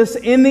purpose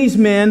in these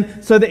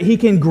men so that He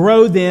can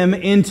grow them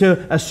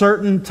into a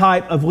certain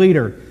type of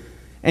leader.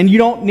 And you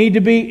don't need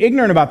to be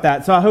ignorant about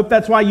that. So I hope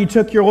that's why you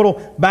took your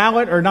little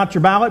ballot, or not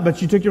your ballot,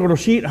 but you took your little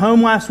sheet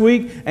home last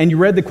week and you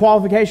read the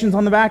qualifications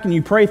on the back and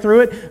you pray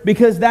through it,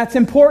 because that's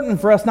important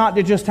for us not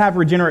to just have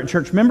regenerate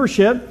church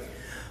membership,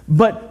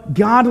 but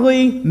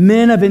godly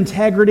men of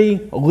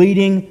integrity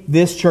leading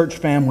this church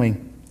family.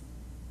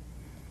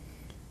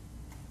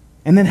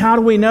 And then how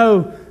do we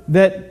know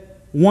that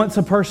once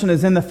a person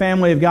is in the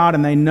family of God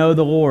and they know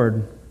the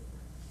Lord,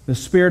 the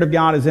Spirit of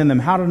God is in them,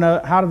 how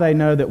do they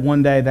know that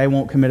one day they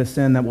won't commit a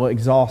sin that will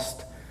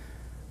exhaust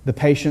the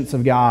patience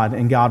of God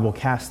and God will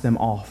cast them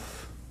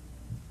off?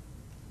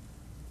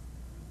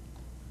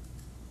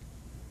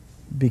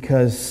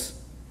 Because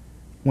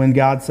when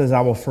God says,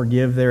 I will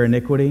forgive their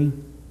iniquity,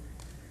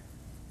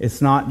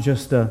 it's not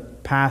just a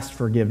past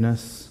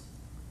forgiveness,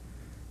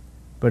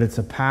 but it's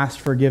a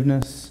past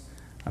forgiveness,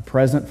 a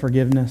present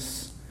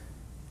forgiveness,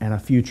 and a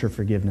future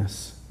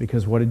forgiveness.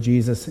 Because what did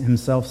Jesus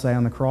Himself say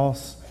on the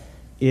cross?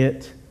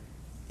 It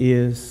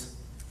is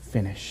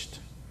finished.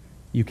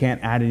 You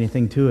can't add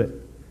anything to it,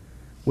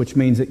 which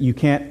means that you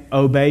can't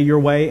obey your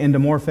way into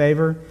more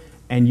favor,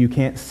 and you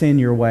can't sin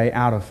your way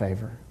out of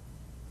favor.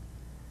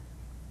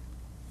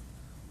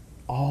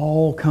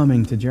 All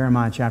coming to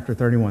Jeremiah chapter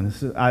 31.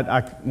 This is,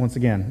 once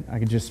again, I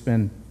could just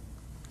spend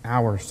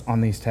hours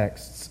on these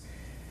texts.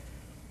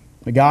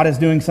 But God is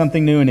doing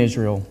something new in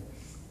Israel,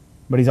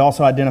 but He's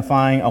also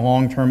identifying a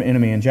long-term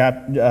enemy. And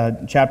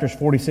chapters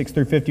 46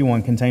 through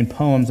 51 contain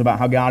poems about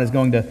how God is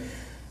going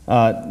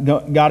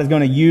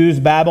to use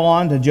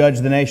Babylon to judge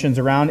the nations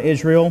around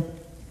Israel.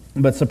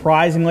 But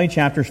surprisingly,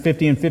 chapters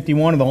 50 and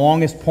 51 are the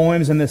longest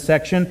poems in this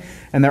section,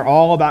 and they're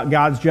all about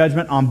God's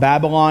judgment on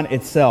Babylon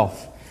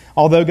itself.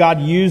 Although God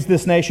used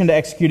this nation to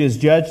execute His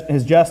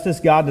justice,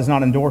 God does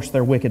not endorse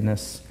their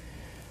wickedness.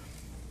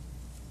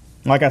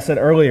 Like I said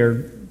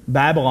earlier,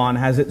 Babylon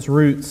has its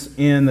roots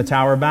in the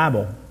Tower of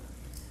Babel.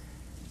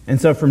 And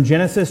so from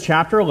Genesis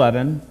chapter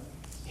 11,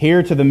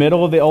 here to the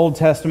middle of the Old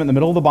Testament, the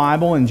middle of the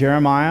Bible in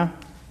Jeremiah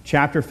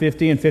chapter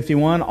 50 and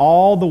 51,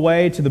 all the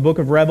way to the book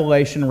of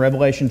Revelation,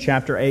 Revelation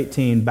chapter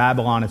 18,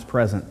 Babylon is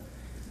present.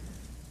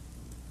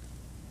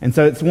 And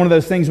so it's one of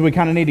those things we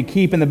kind of need to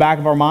keep in the back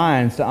of our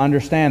minds to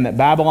understand that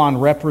Babylon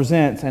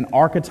represents an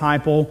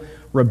archetypal,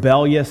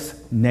 rebellious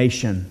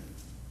nation.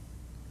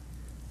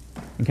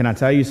 And can I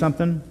tell you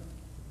something?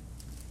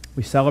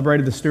 We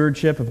celebrated the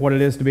stewardship of what it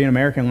is to be an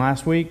American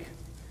last week.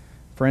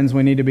 Friends,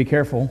 we need to be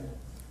careful,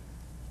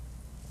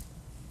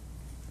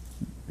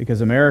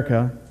 because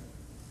America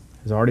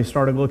has already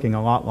started looking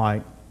a lot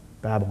like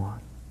Babylon.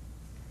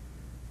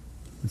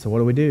 And so what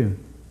do we do?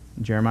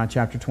 In Jeremiah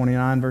chapter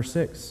 29, verse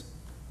 6,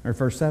 or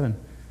verse 7,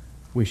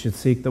 we should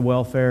seek the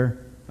welfare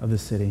of the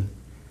city.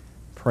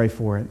 Pray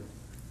for it.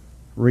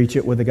 Reach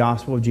it with the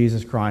gospel of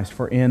Jesus Christ,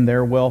 for in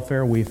their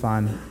welfare we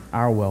find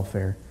our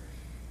welfare.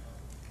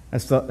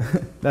 That's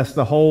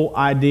the whole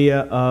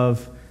idea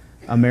of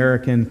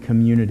American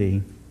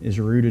community, is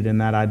rooted in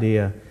that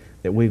idea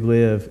that we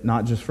live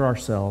not just for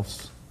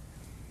ourselves,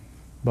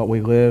 but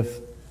we live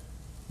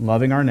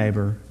loving our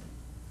neighbor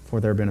for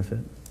their benefit.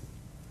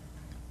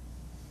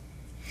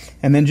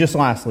 And then just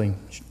lastly,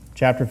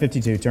 chapter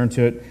 52, turn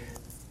to it.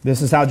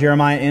 This is how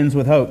Jeremiah ends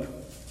with hope.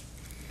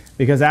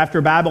 Because after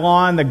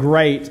Babylon the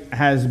Great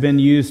has been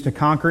used to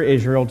conquer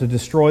Israel, to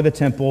destroy the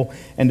temple,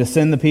 and to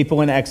send the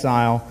people in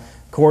exile,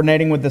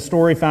 coordinating with the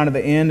story found at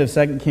the end of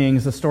 2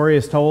 Kings, the story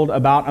is told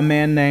about a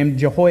man named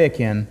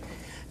Jehoiakim.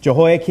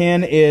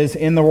 Jehoiakim is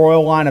in the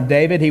royal line of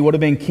David. He would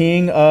have been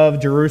king of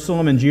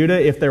Jerusalem and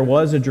Judah if there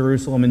was a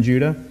Jerusalem and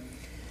Judah.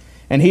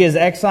 And he is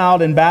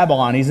exiled in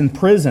Babylon. He's in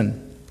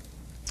prison.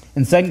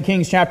 And 2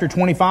 Kings chapter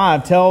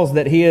 25 tells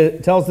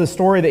the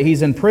story that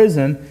he's in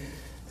prison,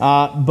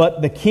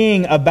 but the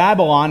king of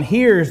Babylon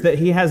hears that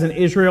he has an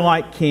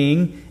Israelite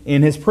king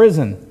in his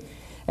prison.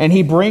 And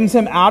he brings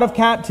him out of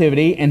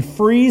captivity and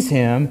frees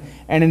him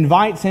and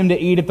invites him to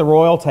eat at the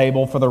royal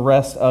table for the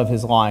rest of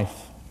his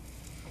life.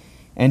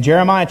 And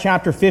Jeremiah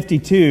chapter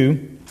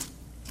 52,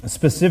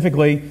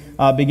 specifically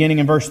beginning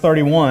in verse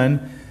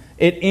 31,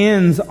 it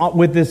ends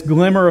with this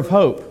glimmer of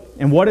hope.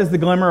 And what is the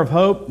glimmer of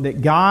hope?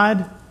 That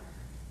God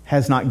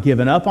has not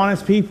given up on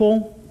His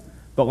people,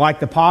 but like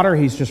the potter,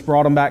 He's just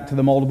brought them back to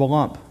the moldable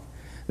lump.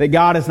 That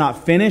God is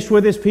not finished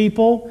with His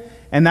people,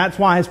 and that's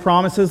why His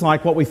promises,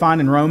 like what we find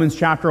in Romans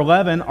chapter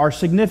 11, are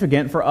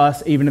significant for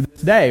us even to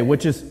this day,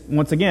 which is,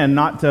 once again,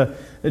 not to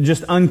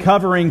just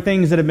uncovering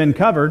things that have been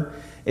covered,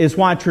 is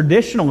why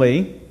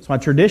traditionally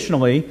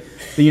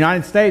the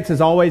United States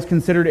has always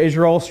considered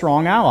Israel a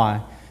strong ally.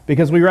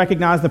 Because we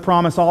recognize the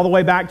promise all the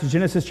way back to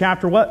Genesis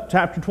chapter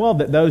 12,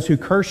 that those who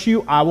curse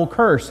you, I will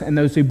curse, and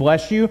those who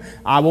bless you,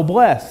 I will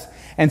bless.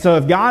 And so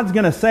if God's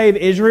going to save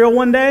Israel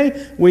one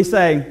day, we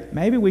say,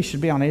 maybe we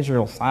should be on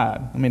Israel's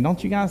side. I mean,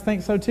 don't you guys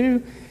think so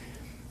too?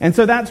 And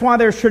so that's why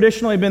there's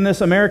traditionally been this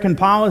American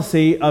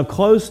policy of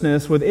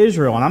closeness with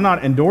Israel. And I'm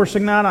not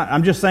endorsing that.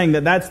 I'm just saying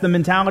that that's the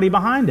mentality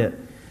behind it.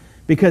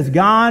 Because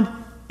God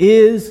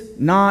is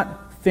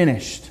not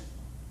finished.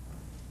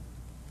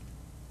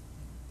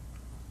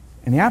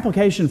 And the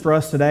application for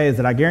us today is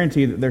that I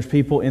guarantee that there's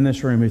people in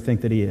this room who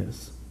think that He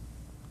is.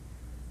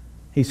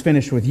 He's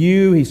finished with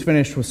you. He's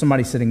finished with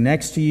somebody sitting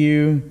next to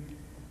you.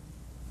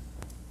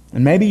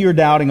 And maybe you're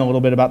doubting a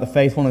little bit about the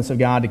faithfulness of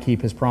God to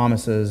keep His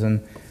promises.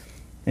 And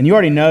you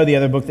already know the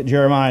other book that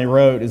Jeremiah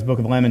wrote is the book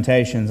of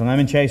Lamentations. And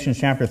Lamentations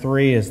chapter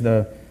 3 is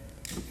the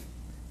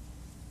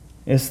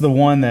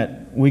one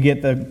that we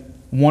get the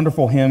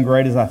wonderful hymn,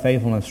 Great is Thy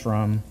Faithfulness,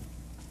 from.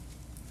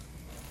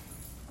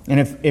 And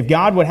if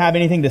God would have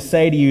anything to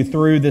say to you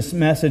through this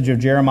message of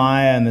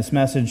Jeremiah and this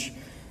message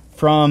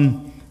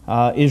from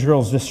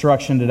Israel's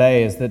destruction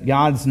today, is that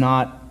God's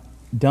not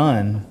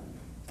done.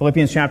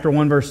 Philippians chapter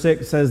 1 verse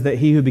 6 says that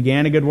He who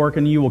began a good work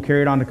in you will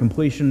carry it on to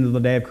completion until the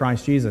day of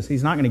Christ Jesus.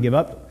 He's not going to give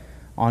up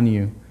on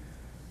you.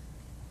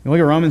 You look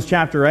at Romans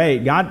chapter 8.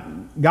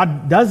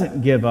 God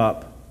doesn't give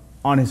up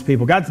on His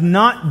people. God's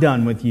not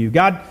done with you.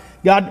 God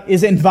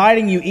is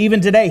inviting you even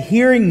today,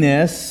 hearing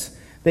this,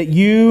 that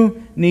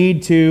you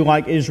need to,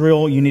 like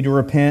Israel, you need to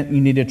repent, you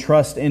need to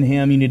trust in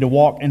Him, you need to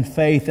walk in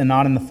faith and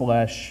not in the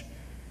flesh.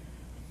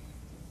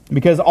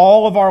 Because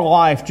all of our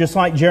life, just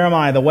like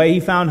Jeremiah, the way he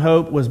found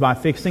hope was by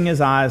fixing his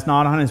eyes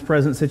not on his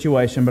present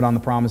situation, but on the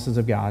promises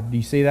of God. Do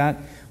you see that?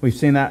 We've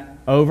seen that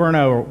over and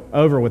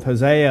over with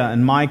Hosea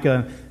and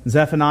Micah, and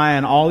Zephaniah,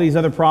 and all these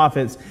other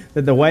prophets,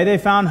 that the way they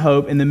found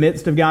hope in the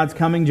midst of God's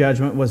coming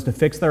judgment was to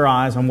fix their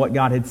eyes on what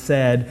God had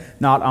said,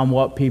 not on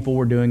what people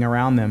were doing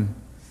around them,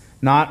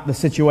 not the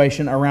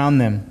situation around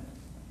them.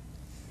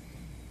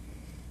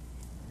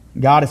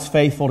 God is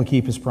faithful to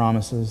keep His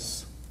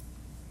promises.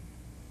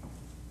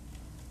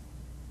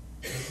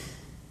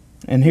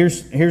 And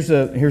here's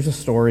a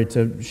story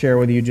to share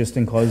with you just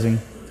in closing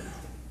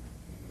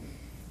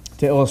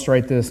to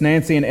illustrate this.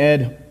 Nancy and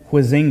Ed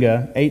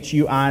Huizinga,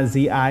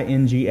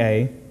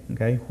 Huizinga,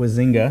 okay,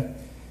 Huizinga,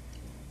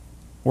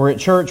 were at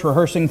church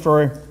rehearsing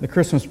for the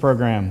Christmas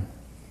program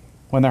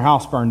when their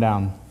house burned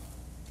down.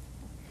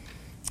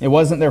 It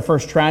wasn't their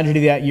first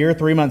tragedy that year.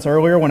 3 months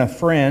earlier, when a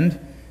friend,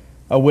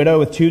 a widow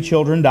with 2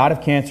 children, died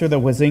of cancer, the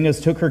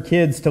Huizingas took her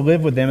kids to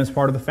live with them as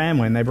part of the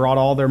family, and they brought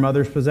all their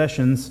mother's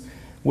possessions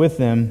with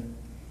them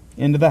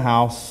into the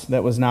house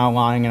that was now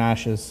lying in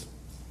ashes.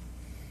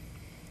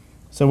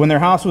 So when their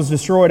house was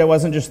destroyed, it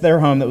wasn't just their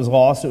home that was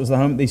lost. It was the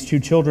home these 2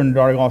 children had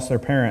already lost their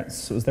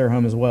parents. It was their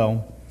home as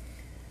well.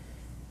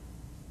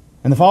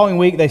 And the following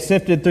week, they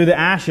sifted through the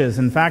ashes.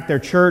 In fact, their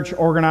church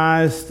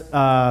organized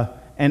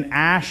an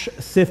ash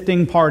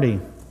sifting party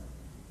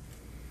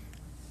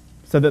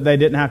so that they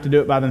didn't have to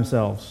do it by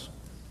themselves.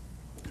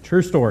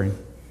 True story,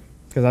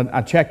 because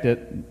I checked it.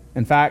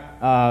 In fact,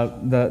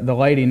 the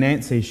lady,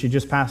 Nancy, she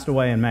just passed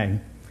away in May.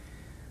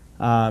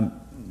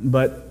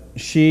 But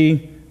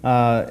she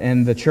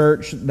and the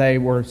church, they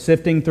were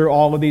sifting through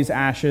all of these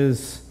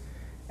ashes,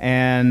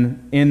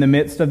 and in the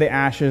midst of the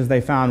ashes,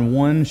 they found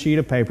one sheet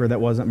of paper that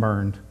wasn't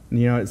burned. And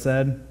you know what it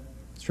said?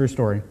 It's a true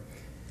story.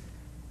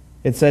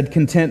 It said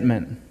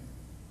contentment.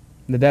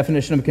 The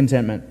definition of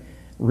contentment: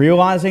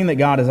 realizing that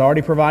God has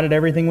already provided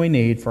everything we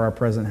need for our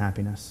present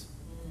happiness.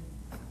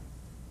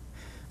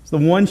 It's the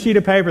one sheet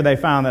of paper they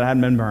found that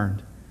hadn't been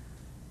burned.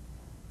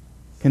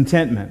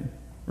 Contentment.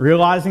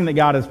 Realizing that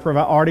God has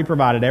already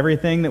provided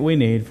everything that we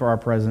need for our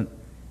present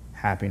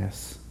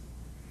happiness.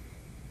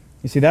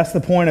 You see, that's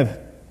the point of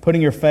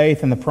putting your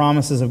faith in the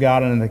promises of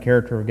God and in the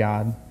character of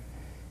God.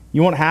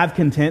 You won't have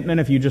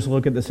contentment if you just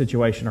look at the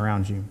situation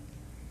around you.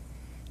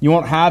 You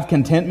won't have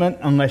contentment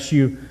unless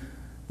you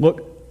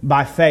look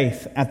by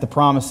faith at the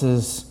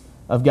promises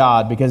of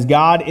God, because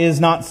God is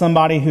not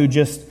somebody who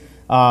just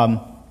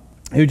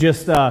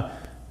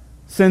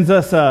sends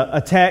us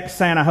a text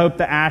saying, I hope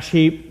the ash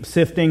heap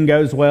sifting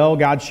goes well.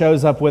 God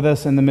shows up with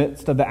us in the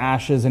midst of the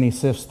ashes, and He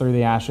sifts through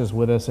the ashes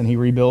with us, and He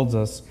rebuilds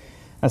us.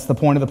 That's the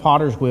point of the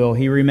potter's wheel.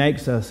 He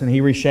remakes us and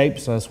He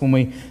reshapes us. When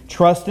we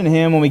trust in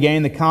Him, when we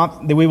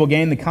we will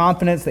gain the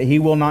confidence that He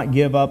will not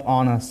give up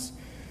on us,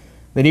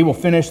 that He will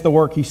finish the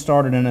work He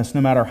started in us,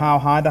 no matter how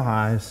high the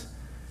highs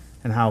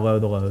and how low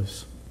the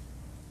lows.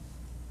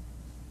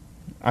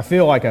 I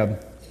feel like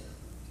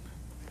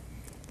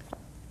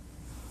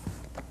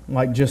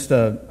just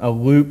a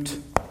looped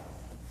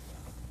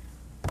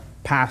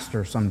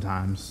pastor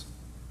sometimes.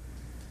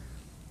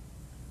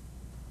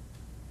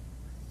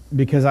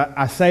 Because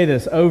I say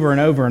this over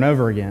and over and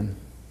over again.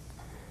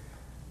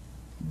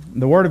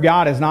 The Word of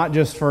God is not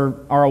just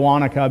for our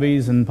Awana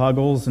Cubbies and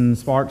Puggles and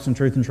Sparks and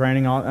Truth and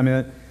Training.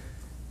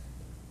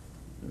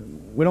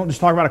 We don't just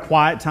talk about a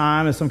quiet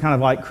time as some kind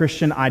of like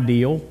Christian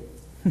ideal.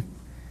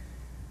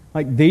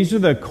 Like, these are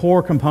the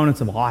core components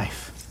of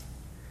life.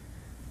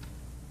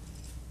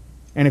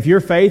 And if your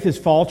faith is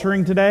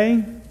faltering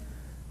today,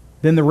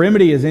 then the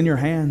remedy is in your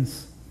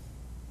hands.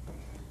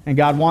 And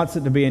God wants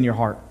it to be in your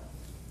heart.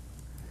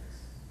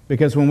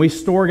 Because when we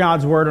store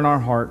God's Word in our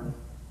heart,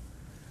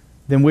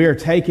 then we are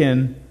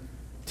taken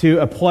to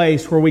a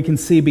place where we can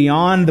see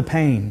beyond the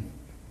pain.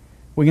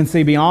 We can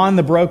see beyond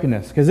the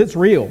brokenness, because it's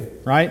real,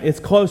 right? It's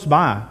close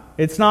by.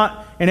 It's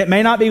not, and it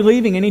may not be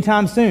leaving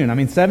anytime soon. I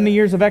mean, 70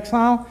 years of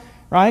exile,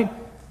 right?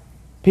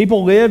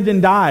 People lived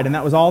and died, and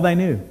that was all they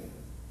knew.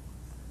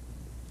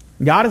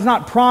 God has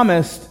not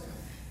promised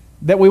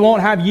that we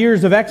won't have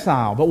years of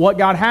exile, but what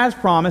God has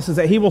promised is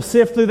that He will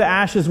sift through the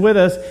ashes with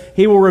us.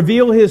 He will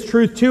reveal His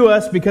truth to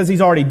us because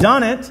He's already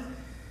done it.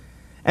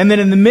 And then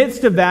in the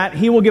midst of that,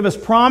 He will give us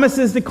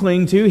promises to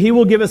cling to. He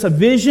will give us a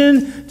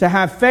vision to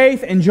have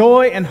faith and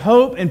joy and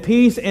hope and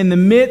peace in the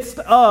midst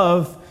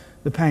of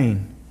the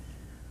pain.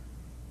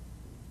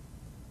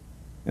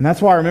 And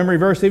that's why our memory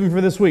verse, even for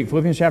this week,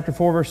 Philippians chapter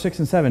 4, verse 6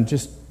 and 7,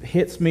 just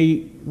hits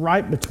me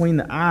right between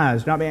the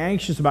eyes. Do not be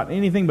anxious about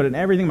anything, but in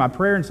everything by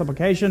prayer and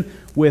supplication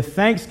with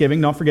thanksgiving.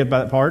 Don't forget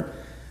about that part.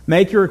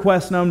 Make your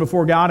requests known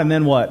before God, and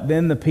then what?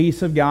 Then the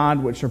peace of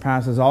God, which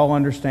surpasses all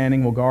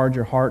understanding, will guard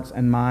your hearts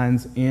and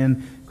minds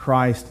in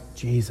Christ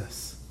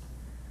Jesus.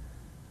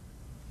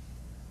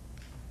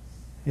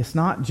 It's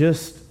not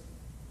just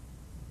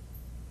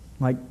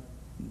like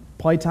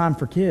playtime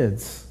for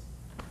kids.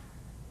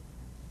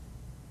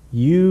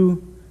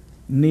 You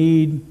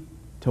need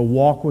to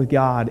walk with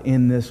God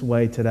in this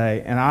way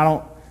today. And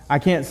I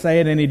can't say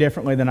it any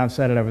differently than I've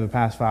said it over the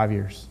past 5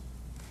 years.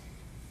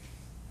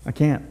 I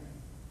can't.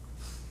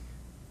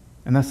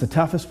 And that's the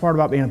toughest part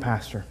about being a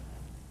pastor,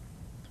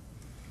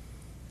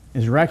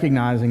 is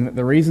recognizing that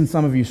the reason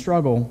some of you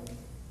struggle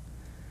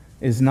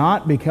is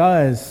not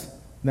because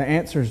the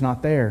answer is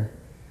not there,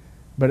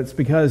 but it's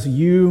because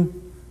we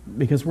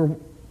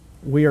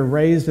are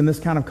raised in this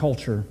kind of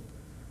culture.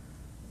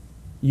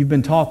 You've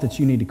been taught that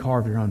you need to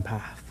carve your own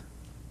path.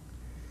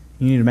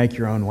 You need to make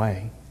your own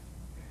way.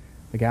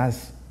 The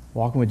guys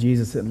walking with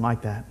Jesus didn't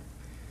like that,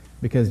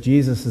 because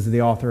Jesus is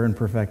the author and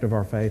perfecter of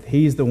our faith.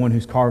 He's the one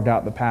who's carved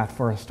out the path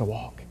for us to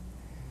walk.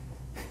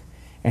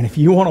 And if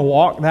you want to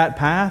walk that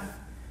path,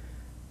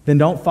 then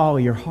don't follow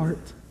your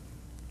heart.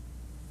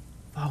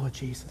 Follow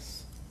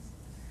Jesus.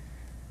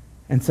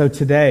 And so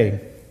today,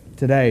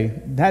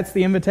 that's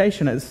the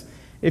invitation.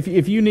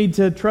 If you need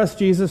to trust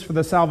Jesus for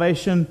the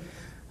salvation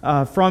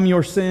from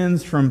your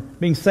sins, from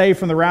being saved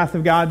from the wrath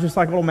of God, just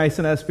like little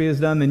Mason Espy has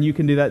done, then you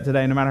can do that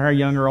today, no matter how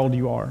young or old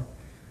you are.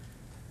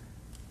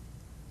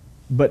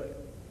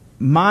 But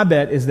my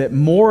bet is that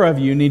more of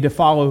you need to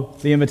follow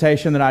the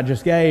invitation that I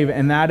just gave,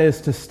 and that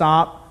is to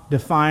stop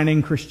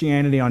defining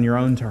Christianity on your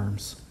own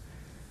terms.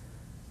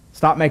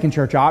 Stop making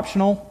church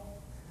optional.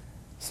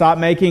 Stop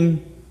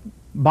making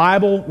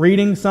Bible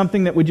reading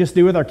something that we just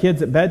do with our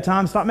kids at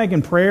bedtime. Stop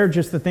making prayer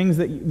just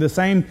the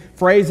same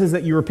phrases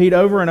that you repeat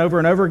over and over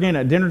and over again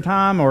at dinner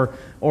time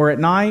or at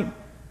night.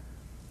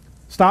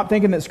 Stop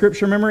thinking that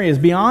Scripture memory is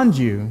beyond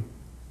you,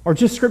 or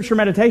just Scripture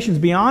meditation is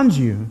beyond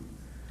you.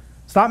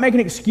 Stop making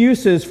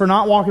excuses for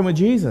not walking with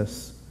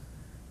Jesus.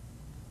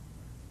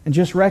 And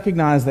just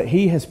recognize that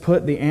He has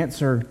put the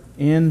answer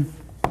in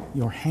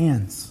your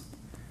hands.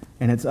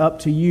 And it's up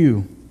to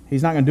you.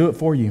 He's not going to do it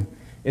for you.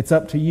 It's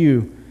up to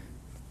you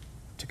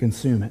to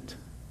consume it.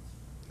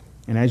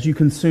 And as you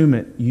consume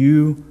it,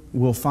 you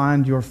will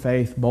find your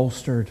faith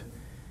bolstered.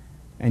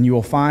 And you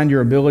will find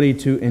your ability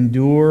to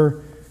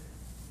endure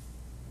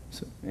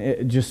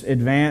just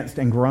advanced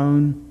and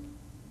grown.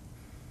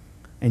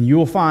 And you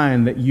will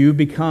find that you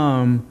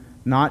become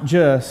not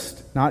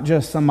just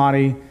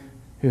somebody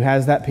who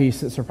has that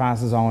peace that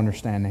surpasses all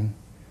understanding,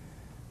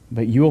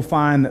 but you will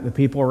find that the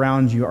people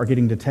around you are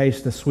getting to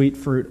taste the sweet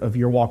fruit of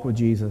your walk with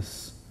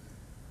Jesus.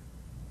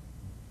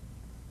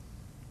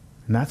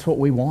 And that's what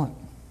we want.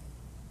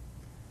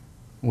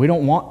 We're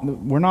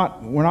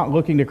not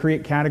looking to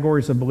create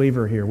categories of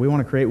believer here. We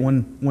want to create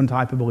one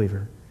type of believer.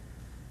 And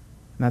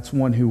that's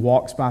one who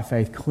walks by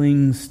faith,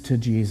 clings to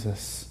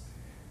Jesus.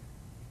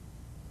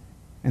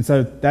 And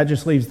so that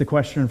just leaves the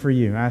question for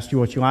you. I asked you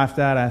what you laughed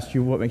at, I asked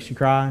you what makes you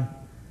cry.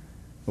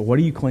 But what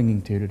are you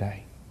clinging to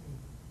today?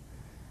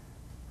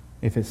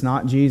 If it's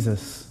not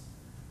Jesus,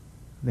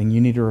 then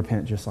you need to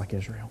repent just like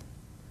Israel.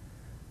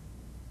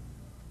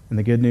 And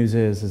the good news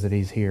is that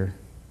He's here,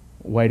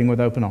 waiting with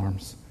open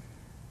arms.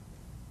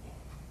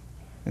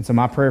 And so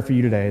my prayer for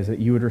you today is that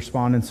you would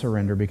respond and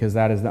surrender, because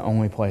that is the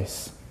only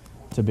place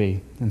to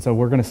be. And so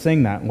we're going to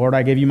sing that. Lord,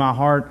 I give you my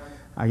heart.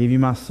 I give you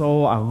my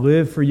soul. I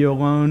live for you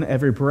alone.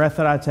 Every breath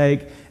that I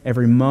take,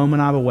 every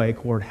moment I'm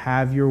awake, Lord,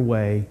 have your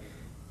way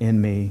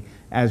in me.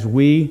 As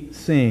we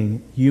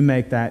sing, you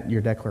make that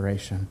your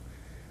declaration.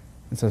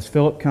 And so as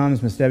Philip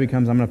comes, Miss Debbie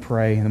comes, I'm going to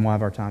pray, and then we'll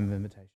have our time of invitation.